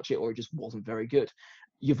people watch it, or it just wasn't very good.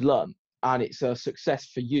 You've learned, and it's a success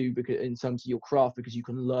for you because in terms of your craft, because you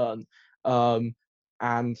can learn.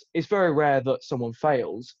 And it's very rare that someone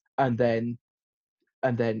fails and then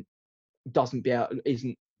doesn't be out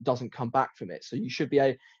doesn't come back from it. So you should be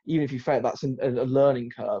even if you fail, that's a learning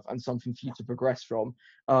curve and something for you to progress from.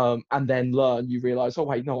 And then learn, you realize, oh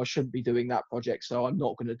wait, no, I shouldn't be doing that project, so I'm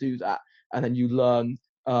not going to do that. And then you learn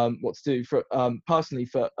what to do. For personally,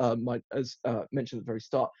 for my, as mentioned at the very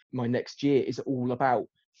start, my next year is all about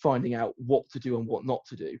finding out what to do and what not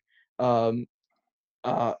to do.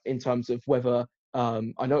 In terms of whether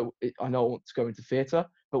I know I want to go into theatre,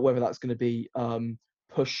 but whether that's going to be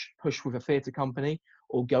push with a theatre company,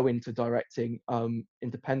 or go into directing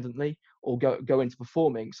independently, or go into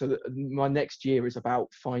performing. So that my next year is about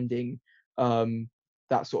finding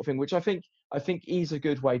that sort of thing, which I think is a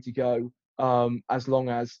good way to go, as long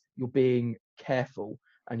as you're being careful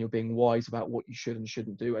and you're being wise about what you should and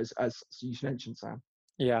shouldn't do, as you mentioned, Sam.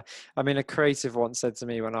 Yeah, I mean, a creative once said to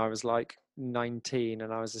me when I was like 19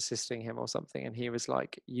 and I was assisting him or something, and he was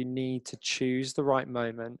like, you need to choose the right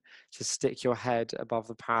moment to stick your head above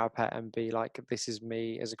the parapet and be like, this is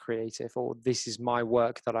me as a creative, or this is my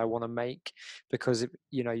work that I want to make, because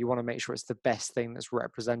you know, you want to make sure it's the best thing that's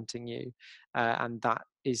representing you, and that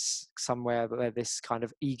is somewhere where this kind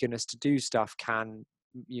of eagerness to do stuff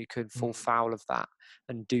you could fall foul of that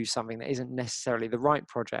and do something that isn't necessarily the right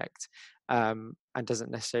project, and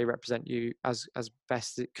doesn't necessarily represent you as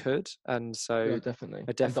best it could. And so Yeah, definitely.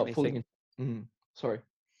 I definitely think Sorry.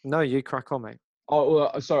 No, you crack on, mate. Oh,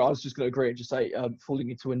 well, sorry, I was just going to agree and just say falling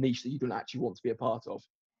into a niche that you don't actually want to be a part of.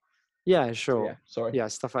 Yeah, So, sure. yeah, sorry. Yeah,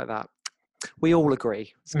 stuff like that. We all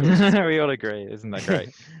agree. It's good. We all agree, isn't that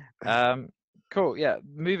great? Cool. Yeah,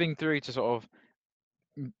 moving through to sort of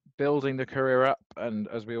building the career up, and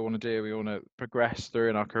as we all want to do, we want to progress through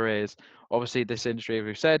in our careers. Obviously, this industry, as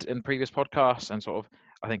we've said in previous podcasts, and sort of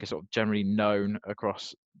I think it's sort of generally known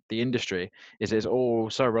across the industry, is it's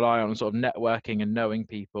all so reliant on sort of networking and knowing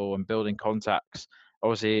people and building contacts.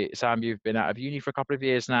 Obviously, Sam, you've been out of uni for a couple of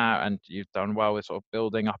years now, and you've done well with sort of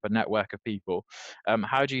building up a network of people.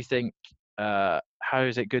 How do you think? How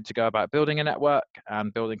is it good to go about building a network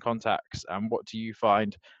and building contacts? And what do you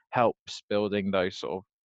find helps building those sort of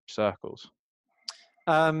circles?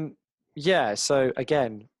 Yeah, so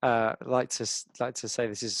again, like to say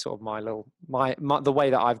this is sort of my the way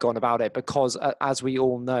that I've gone about it, because as we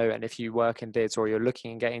all know, and if you work in theatre or you're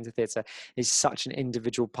looking and getting into theatre, it's such an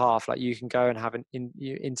individual path. Like, you can go and have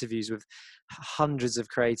interviews with hundreds of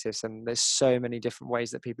creatives, and there's so many different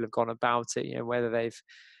ways that people have gone about it, you know, whether they've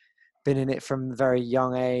been in it from a very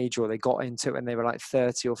young age, or they got into it when they were like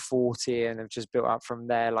 30 or 40 and have just built up from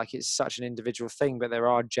there. Like, it's such an individual thing, but there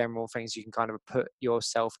are general things you can kind of put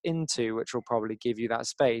yourself into, which will probably give you that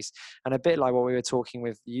space. And a bit like what we were talking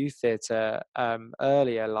with youth theatre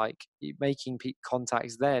earlier, like making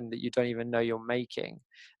contacts then that you don't even know you're making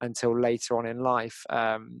until later on in life.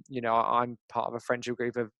 You know, I'm part of a friendship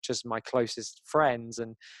group of just my closest friends,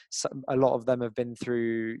 and a lot of them have been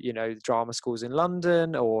through, you know, drama schools in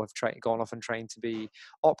London, or have gone off and trained to be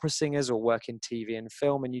opera singers or work in TV and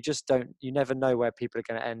film, and you never know where people are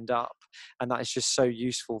going to end up, and that is just so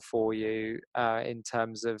useful for you in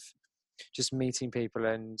terms of just meeting people,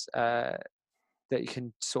 and that you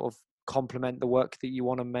can sort of complement the work that you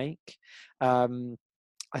want to make.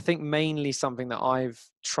 I think mainly something that I've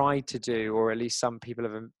tried to do, or at least some people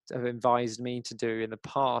have advised me to do in the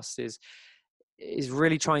past, is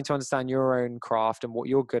really trying to understand your own craft and what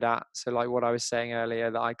you're good at. So like what I was saying earlier,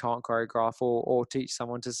 that I can't choreograph or teach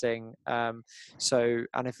someone to sing. And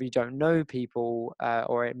if you don't know people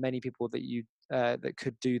or many people that you that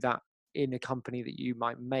could do that in a company that you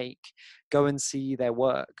might make, go and see their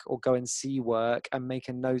work, or go and see work and make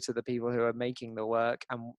a note of the people who are making the work,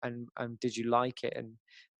 and did you like it,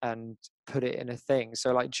 and put it in a thing.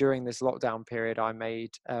 So like during this lockdown period, I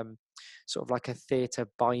made sort of like a theatre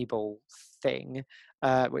Bible thing,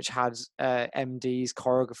 which had MDs,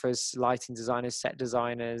 choreographers, lighting designers, set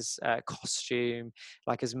designers, costume,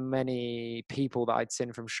 like as many people that I'd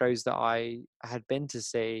seen from shows that I had been to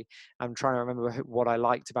see. I'm trying to remember what I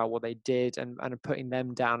liked about what they did, and putting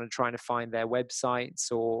them down and trying to find their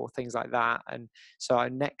websites or things like that. And so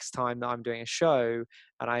next time that I'm doing a show,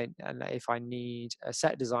 and if I need a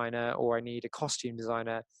set designer or I need a costume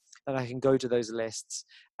designer, then I can go to those lists,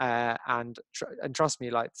 and trust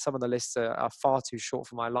me, like some of the lists are far too short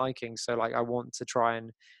for my liking. So like I want to try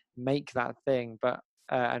and make that thing, but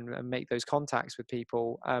and make those contacts with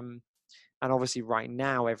people. And obviously right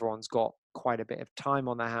now everyone's got quite a bit of time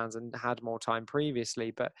on their hands and had more time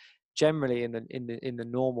previously, but generally in the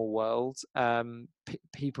normal world,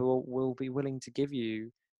 people will be willing to give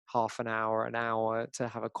you half an hour to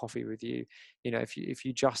have a coffee with you. If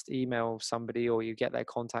you just email somebody or you get their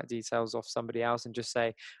contact details off somebody else and just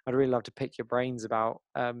say, I'd really love to pick your brains about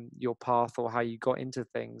your path or how you got into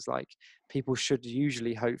things, like, people should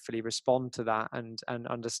usually hopefully respond to that and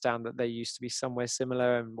understand that they used to be somewhere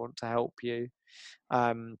similar and want to help you.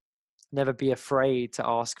 Never be afraid to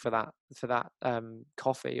ask for that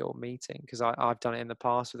coffee or meeting, because I've done it in the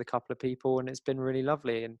past with a couple of people and it's been really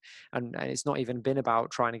lovely, and it's not even been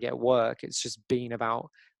about trying to get work. It's just been about,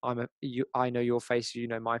 I know your face, you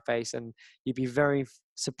know my face, and you'd be very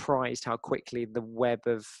surprised how quickly the web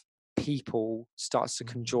of people starts to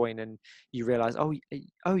conjoin, and you realize,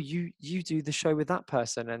 you do the show with that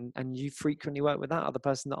person, and you frequently work with that other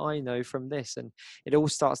person that I know from this, and it all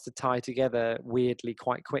starts to tie together weirdly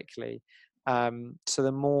quite quickly. So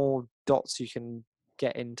the more dots you can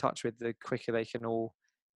get in touch with, the quicker they can all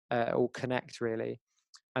connect, really.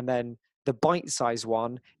 And then the bite-sized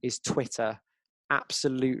one is Twitter.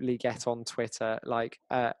 Absolutely get on Twitter. Like,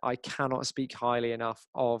 I cannot speak highly enough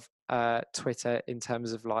of Twitter in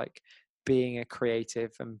terms of like being a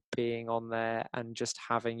creative and being on there and just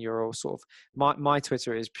having your all sort of, my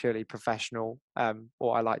Twitter is purely professional,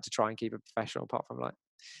 or I like to try and keep it professional, apart from like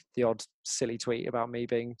the odd silly tweet about me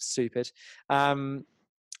being stupid.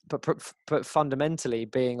 But fundamentally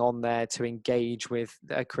being on there to engage with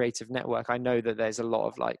a creative network. I know that there's a lot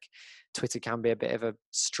of like, Twitter can be a bit of a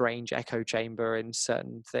strange echo chamber in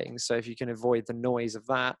certain things. So if you can avoid the noise of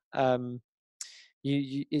that,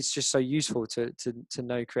 it's just so useful to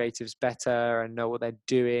know creatives better and know what they're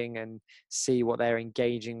doing and see what they're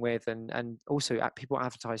engaging with, and also people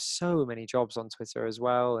advertise so many jobs on Twitter as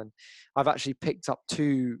well. And I've actually picked up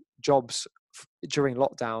 2 jobs during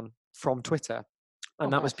lockdown from Twitter.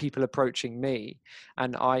 And that was people approaching me,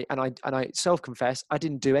 and I self-confess, I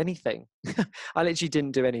didn't do anything. I literally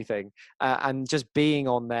didn't do anything, and just being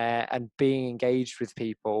on there and being engaged with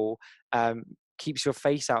people keeps your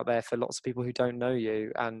face out there for lots of people who don't know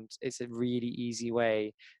you, and it's a really easy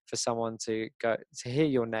way for someone to go to hear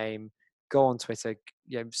your name, go on Twitter,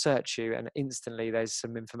 search you, and instantly there's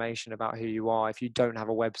some information about who you are. If you don't have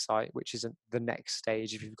a website, which isn't the next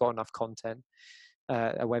stage, if you've got enough content,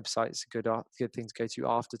 a website's a good thing to go to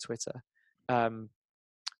after Twitter.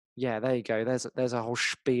 There you go. There's a whole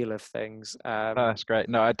spiel of things. That's great.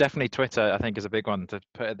 No, definitely Twitter, I think, is a big one to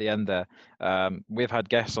put at the end there. We've had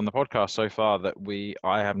guests on the podcast so far that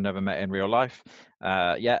I have never met in real life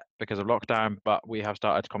yet because of lockdown, but we have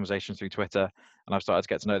started conversations through Twitter, and I've started to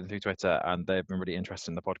get to know them through Twitter, and they've been really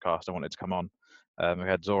interested in the podcast. I wanted to come on. We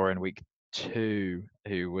had Zora in week 2,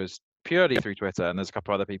 who was purely through Twitter, and there's a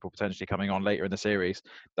couple other people potentially coming on later in the series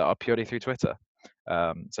that are purely through Twitter.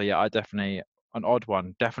 I definitely, an odd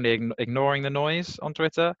one, definitely ignoring the noise on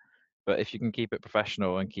Twitter. But if you can keep it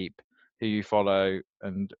professional and keep who you follow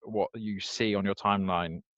and what you see on your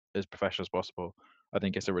timeline as professional as possible, I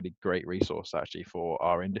think it's a really great resource actually for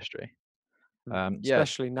our industry.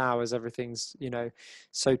 Especially now, as everything's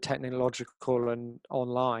so technological and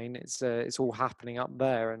online, it's all happening up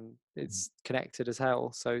there and it's connected as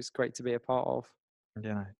hell. So it's great to be a part of.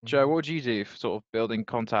 Yeah, Joe, what would you do for sort of building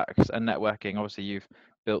contacts and networking? Obviously, you've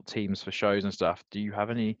built teams for shows and stuff. Do you have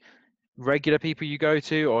any regular people you go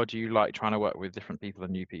to, or do you like trying to work with different people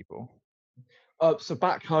and new people? So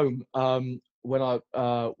back home, when I've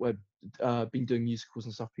been doing musicals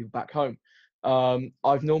and stuff, people back home,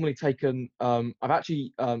 I've normally taken, I've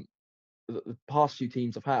actually, the past few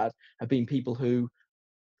teams I've had have been people who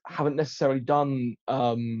haven't necessarily done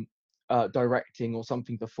directing or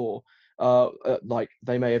something before. Like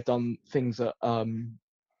they may have done things at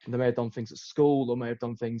school, or may have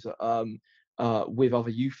done things with other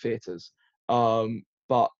youth theatres.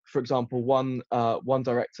 But for example, one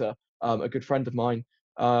director, a good friend of mine,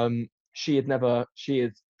 she's a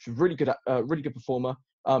really good performer,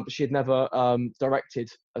 but she had never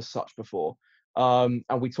directed as such before. And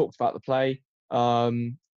we talked about the play,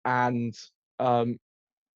 and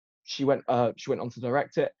she went on to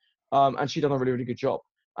direct it, and she done a really good job.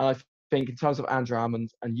 And I think in terms of Andram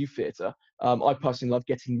and youth theatre, I personally love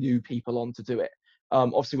getting new people on to do it.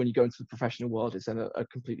 Obviously, when you go into the professional world, it's in a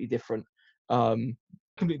completely different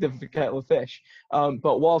kettle of fish.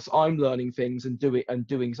 But whilst I'm learning things and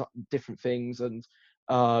doing different things and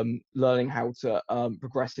learning how to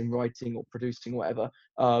progress in writing or producing or whatever,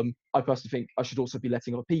 I personally think I should also be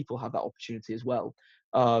letting other people have that opportunity as well.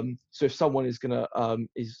 So if someone is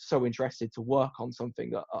so interested to work on something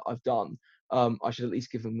that I've done, I should at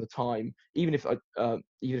least give them the time, even if I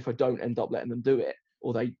don't end up letting them do it,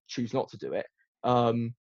 or they choose not to do it.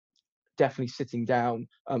 definitely sitting down,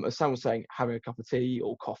 as Sam was saying, having a cup of tea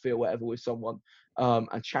or coffee or whatever with someone,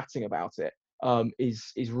 and chatting about it,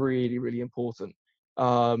 is really, really important.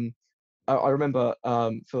 I remember,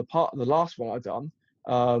 for the last one I've done,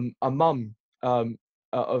 a mum,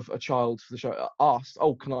 of a child for the show, asked,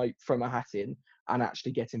 "Oh, can I throw my hat in and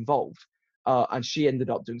actually get involved?" And she ended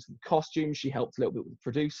up doing some costumes. She helped a little bit with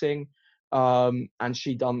producing, and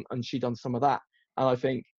she done some of that. And I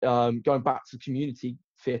think, going back to the community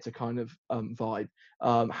theatre kind of, vibe,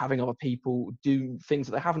 having other people do things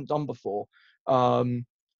that they haven't done before,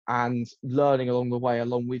 and learning along the way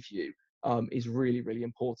along with you, is really, really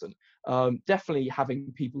important. Definitely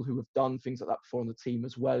having people who have done things like that before on the team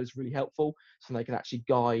as well is really helpful, so they can actually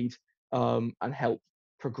guide, and help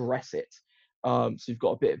progress it. So you've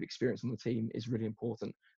got a bit of experience on the team is really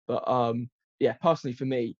important. But yeah, personally for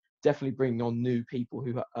me, definitely bringing on new people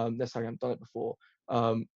who, necessarily haven't done it before,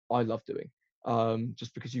 I love doing,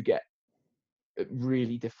 just because you get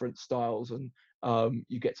really different styles, and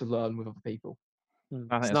you get to learn with other people. I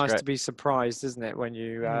think It's that's nice great. to be surprised, isn't it? When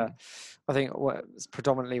you, I think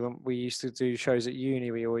predominantly when we used to do shows at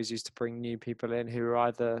uni, we always used to bring new people in who were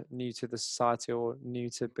either new to the society or new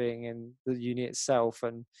to being in the uni itself.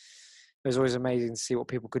 And it was always amazing to see what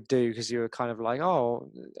people could do, because you were kind of like, oh,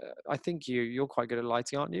 I think you're quite good at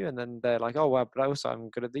lighting, aren't you? And then they're like, oh, well, but also I'm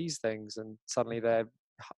good at these things. And suddenly they're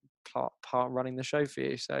part running the show for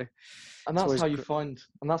you. So And it's that's always how you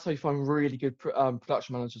find really good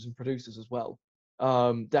production managers and producers as well.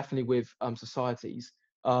 Definitely with, societies,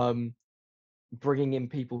 bringing in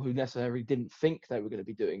people who necessarily didn't think they were going to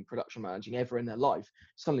be doing production managing ever in their life,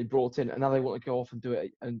 suddenly brought in, and now they want to go off and do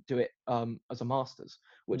it, as a masters,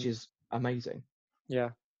 which is amazing. yeah.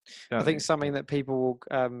 I Yeah, think something that people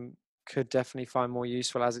could definitely find more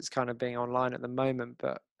useful, as it's kind of being online at the moment,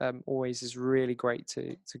 but always is really great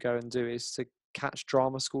to go and do, is to catch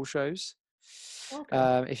drama school shows,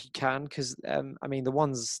 Okay. if you can, because I mean the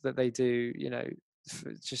ones that they do,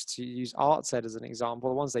 just to use Arts Ed as an example,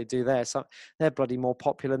 the ones they do there, they're bloody more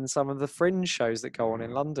popular than some of the fringe shows that go on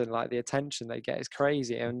in London. Like, the attention they get is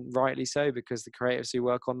crazy, and rightly so, because the creatives who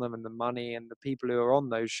work on them and the money and the people who are on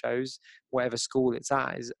those shows, whatever school it's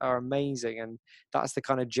at, are amazing. And that's the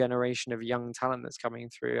kind of generation of young talent that's coming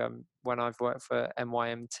through. When I've worked for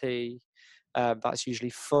MYMT, that's usually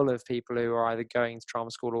full of people who are either going to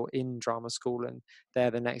drama school or in drama school, and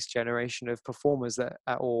they're the next generation of performers that,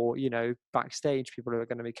 or backstage people who are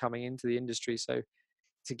going to be coming into the industry. So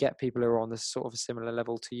to get people who are on this sort of a similar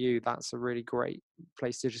level to you, that's a really great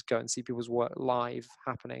place to just go and see people's work live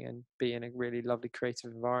happening and be in a really lovely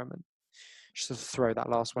creative environment. Just to throw that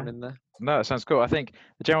last one in there. No, that sounds cool. I think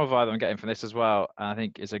the general vibe I'm getting from this as well, and I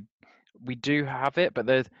think we do have it, but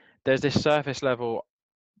there's this surface level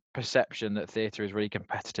perception that theatre is really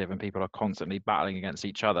competitive and people are constantly battling against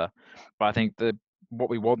each other. But I think what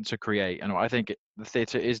we want to create, and what I think the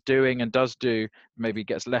theatre is doing and does do, maybe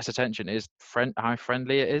gets less attention, is how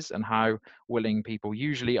friendly it is and how willing people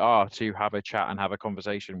usually are to have a chat and have a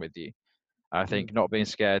conversation with you. I think not being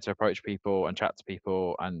scared to approach people and chat to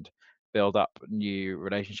people and build up new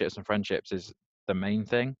relationships and friendships is the main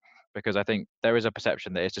thing, because I think there is a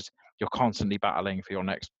perception that it's just you're constantly battling for your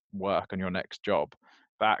next work and your next job.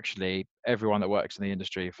 But actually, everyone that works in the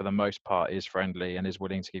industry, for the most part, is friendly and is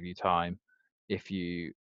willing to give you time if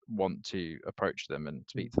you want to approach them and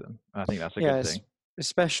speak to them. I think that's a good thing.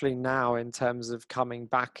 Especially now, in terms of coming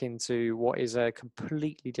back into what is a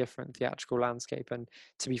completely different theatrical landscape. And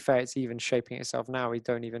to be fair, it's even shaping itself now. We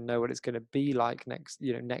don't even know what it's going to be like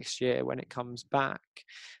next year when it comes back,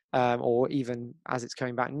 or even as it's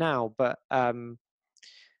coming back now. But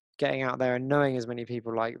getting out there and knowing as many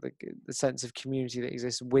people, like the sense of community that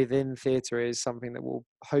exists within theatre, is something that will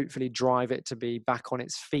hopefully drive it to be back on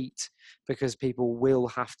its feet, because people will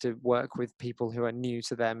have to work with people who are new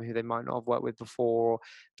to them, who they might not have worked with before, or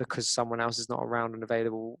because someone else is not around and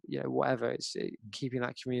available, whatever. Keeping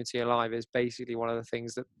that community alive is basically one of the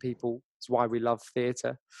things that it's why we love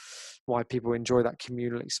theatre, why people enjoy that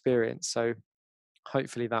communal experience. So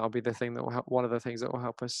hopefully that'll be the thing that will help, one of the things that will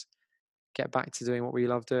help us get back to doing what we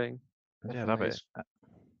love doing. Yeah, love it.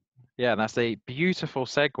 Yeah, and that's a beautiful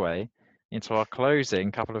segue into our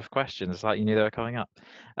closing couple of questions, like you knew they were coming up,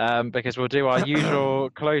 because we'll do our usual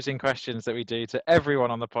closing questions that we do to everyone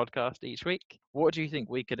on the podcast each week. What do you think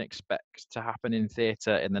we can expect to happen in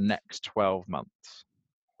theatre in the next 12 months?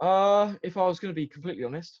 If I was going to be completely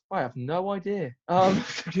honest, I have no idea. I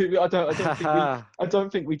don't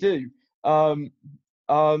think we do.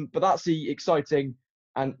 But that's the exciting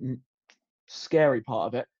and scary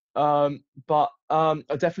part of it. But I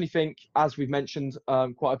definitely think, as we've mentioned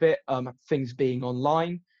quite a bit, things being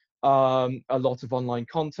online, a lot of online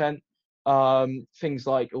content, things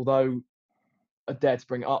like, although I dare to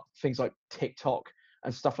bring it up, things like TikTok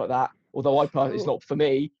and stuff like that. Although it's not for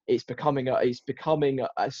me, it's becoming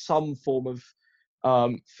some form of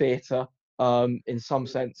theatre in some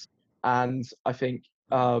sense, and I think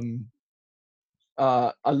a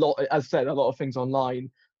lot, as I said, a lot of things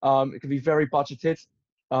online. It can be very budgeted,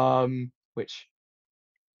 which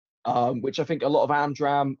I think a lot of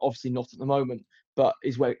Amdram, obviously not at the moment, but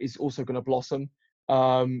is also going to blossom,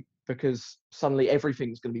 because suddenly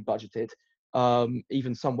everything's going to be budgeted.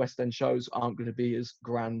 Even some West End shows aren't going to be as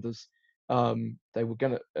grand as they were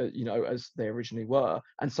going to, as they originally were,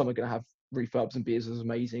 and some are going to have refurbs and be as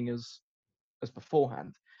amazing as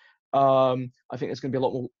beforehand. I think there's going to be a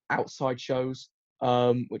lot more outside shows,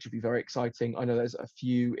 which would be very exciting. I know there's a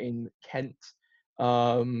few in Kent.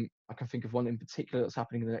 I can think of one in particular that's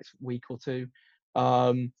happening in the next week or two.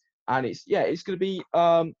 And it's going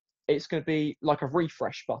to be like a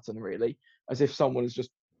refresh button, really, as if someone has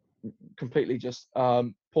just completely just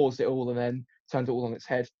paused it all and then turned it all on its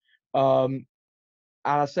head. And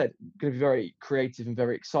as I said, going to be very creative and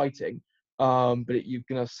very exciting. But you're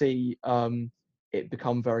going to see it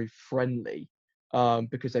become very friendly,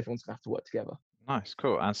 because everyone's going to have to work together. Nice,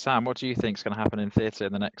 cool. And Sam, what do you think is going to happen in theatre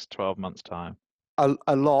in the next 12 months' time?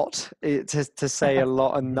 A lot, to say a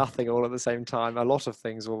lot and nothing all at the same time. A lot of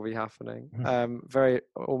things will be happening.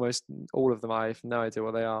 Almost all of them, I have no idea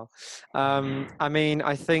what they are. I mean,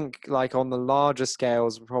 I think like on the larger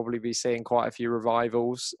scales, we'll probably be seeing quite a few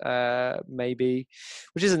revivals, maybe,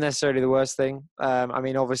 which isn't necessarily the worst thing. I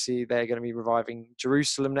mean, obviously they're going to be reviving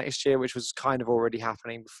Jerusalem next year, which was kind of already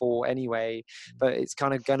happening before anyway, but it's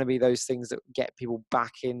kind of going to be those things that get people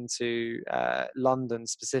back into London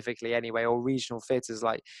specifically anyway, or regional theatres.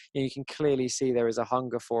 Like, you can clearly see there is a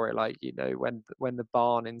hunger for it. Like, when the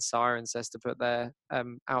Barn in Cirencester put their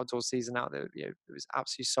outdoor season out there, it was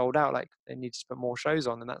absolutely sold out. Like, they need to put more shows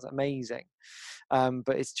on, and that's amazing.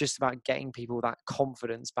 But it's just about getting people that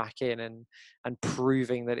confidence back in, and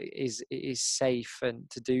proving that it is safe and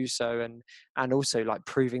to do so, and also like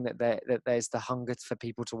proving that there's the hunger for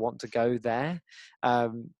people to want to go there.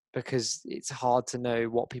 Because it's hard to know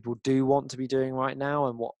what people do want to be doing right now,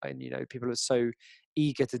 and people are so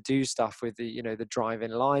eager to do stuff with the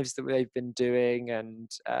drive-in lives that they've been doing,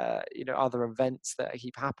 and other events that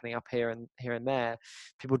keep happening up here and there.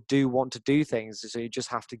 People do want to do things, so you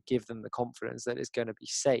just have to give them the confidence that it's going to be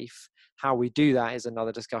safe. How we do that is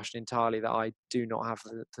another discussion entirely that I do not have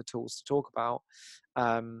the tools to talk about.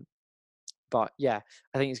 But yeah,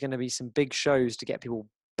 I think it's going to be some big shows to get people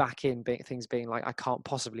back in, things being like, I can't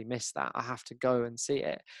possibly miss that, I have to go and see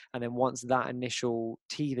it. And then once that initial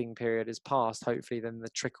teething period is passed, hopefully then the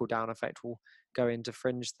trickle down effect will go into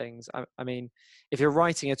fringe things. I mean, if you're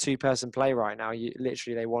writing a 2-person play right now, you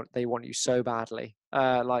literally they want you so badly.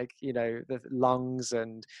 The Lungs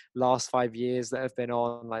and Last 5 Years that have been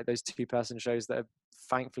on, like those 2-person shows that have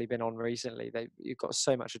thankfully been on recently, you've got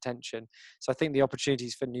so much attention. So I think the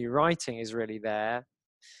opportunities for new writing is really there.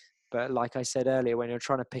 But like I said earlier, when you're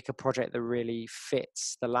trying to pick a project that really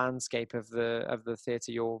fits the landscape of the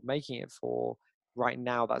theatre you're making it for, right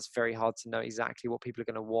now that's very hard to know exactly what people are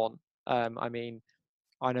going to want. I mean,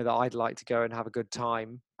 I know that I'd like to go and have a good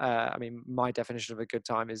time. I mean, my definition of a good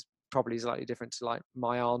time is probably slightly different to like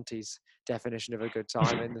my auntie's definition of a good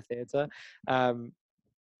time in the theatre.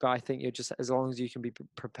 But I think you're just, as long as you can be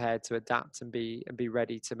prepared to adapt and be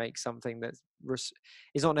ready to make something that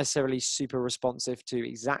is not necessarily super responsive to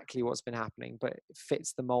exactly what's been happening, but it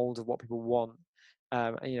fits the mold of what people want.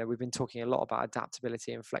 We've been talking a lot about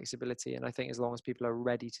adaptability and flexibility, and I think as long as people are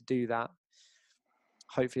ready to do that,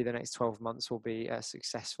 hopefully the next 12 months will be a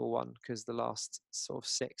successful one, because the last sort of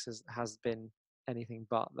 6 has been anything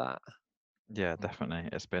but that. Yeah, definitely.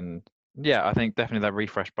 It's been, I think definitely that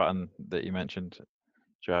refresh button that you mentioned,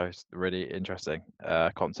 Joe, is a really interesting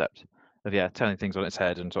concept of turning things on its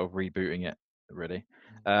head and sort of rebooting it, really.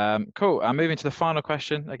 Cool. I'm moving to the final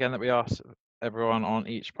question again that we ask everyone on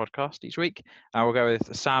each podcast each week. We'll go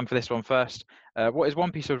with Sam for this one first. What is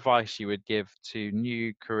one piece of advice you would give to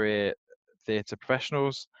new career theatre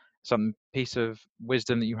professionals? Some piece of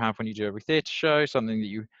wisdom that you have when you do every theatre show, something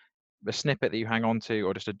that a snippet that you hang on to,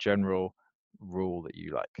 or just a general rule that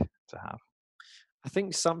you like to have? I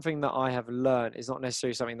think something that I have learned is not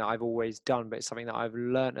necessarily something that I've always done, but it's something that I've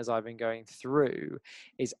learned as I've been going through,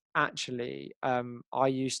 is actually I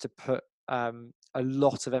used to put a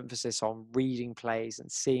lot of emphasis on reading plays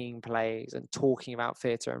and seeing plays and talking about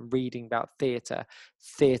theatre and reading about theatre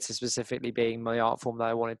specifically being my art form that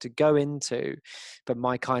I wanted to go into. But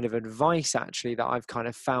my kind of advice actually that I've kind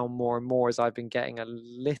of found more and more as I've been getting a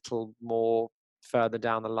little more further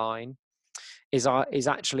down the line is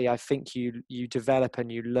actually, I think you develop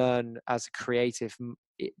and you learn as a creative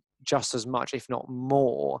just as much, if not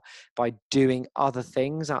more, by doing other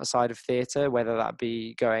things outside of theatre, whether that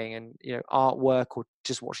be going and artwork, or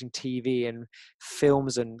just watching TV and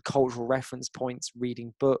films and cultural reference points,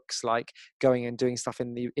 reading books, like going and doing stuff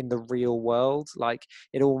in the real world. Like,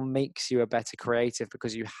 it all makes you a better creative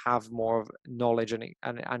because you have more of knowledge and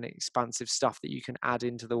expansive stuff that you can add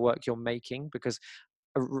into the work you're making, because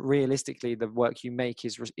realistically the work you make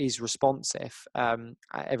is responsive.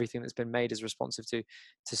 Everything that's been made is responsive to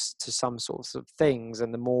some sorts of things,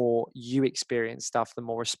 and the more you experience stuff, the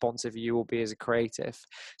more responsive you will be as a creative.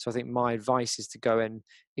 So I think my advice is to go and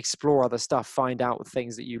explore other stuff, find out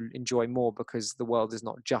things that you enjoy more, because the world is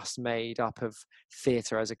not just made up of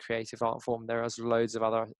theatre as a creative art form. There are loads of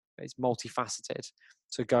other, it's multifaceted.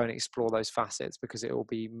 So go and explore those facets, because it will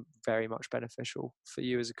be very much beneficial for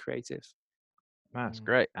you as a creative. That's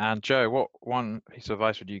great. And Joe, what one piece of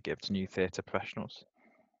advice would you give to new theatre professionals?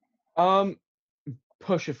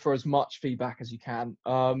 Push it for as much feedback as you can.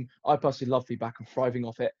 I personally love feedback and thriving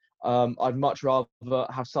off it. I'd much rather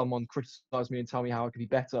have someone criticize me and tell me how I could be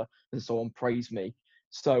better than someone praise me.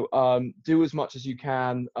 So do as much as you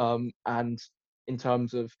can, and in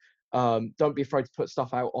terms of don't be afraid to put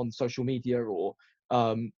stuff out on social media, or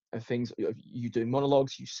things, you doing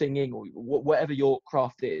monologues, you singing, or whatever your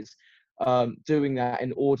craft is. Doing that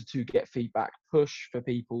in order to get feedback. Push for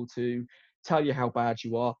people to tell you how bad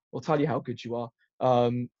you are or tell you how good you are,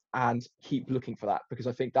 and keep looking for that, because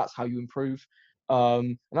I think that's how you improve,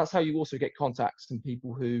 and that's how you also get contacts and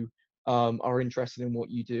people who are interested in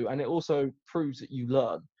what you do, and it also proves that you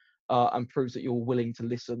learn, and proves that you're willing to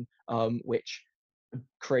listen, which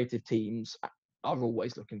creative teams are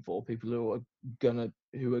always looking for, people who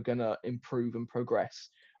are gonna improve and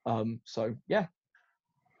progress. So yeah.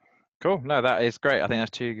 Cool. No, that is great. I think that's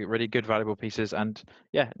two really good, valuable pieces, and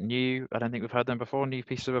new. I don't think we've heard them before. New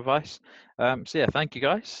pieces of advice. So yeah, thank you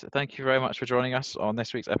guys. Thank you very much for joining us on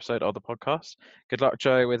this week's episode of the podcast. Good luck,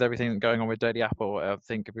 Joe, with everything going on with Daily Apple. I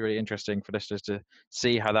think it'd be really interesting for listeners to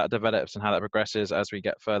see how that develops and how that progresses as we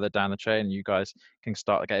get further down the chain, and you guys can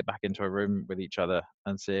start to get back into a room with each other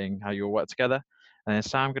and seeing how you all work together. And then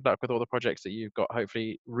Sam, good luck with all the projects that you've got,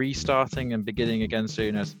 hopefully restarting and beginning again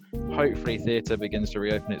soon, as hopefully theatre begins to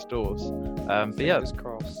reopen its doors. Fingers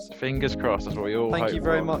crossed. Fingers crossed, that's what we all hope. Thank you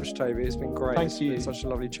very much, Toby. It's been great. Thank you. It's been such a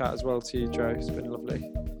lovely chat as well to you, Joe. It's been lovely.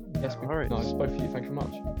 Yes, nice. Both of you, thanks very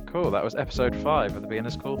much. Cool, that was episode 5 of the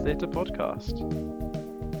Beginners Call Theatre podcast.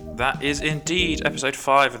 That is indeed episode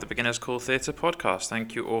 5 of the Beginners Call Theatre podcast.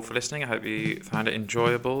 Thank you all for listening. I hope you found it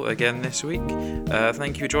enjoyable again this week.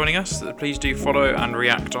 Thank you for joining us. Please do follow and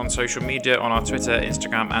react on social media, on our Twitter,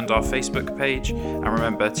 Instagram and our Facebook page. And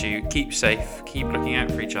remember to keep safe, keep looking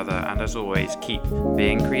out for each other, and as always, keep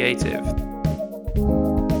being creative.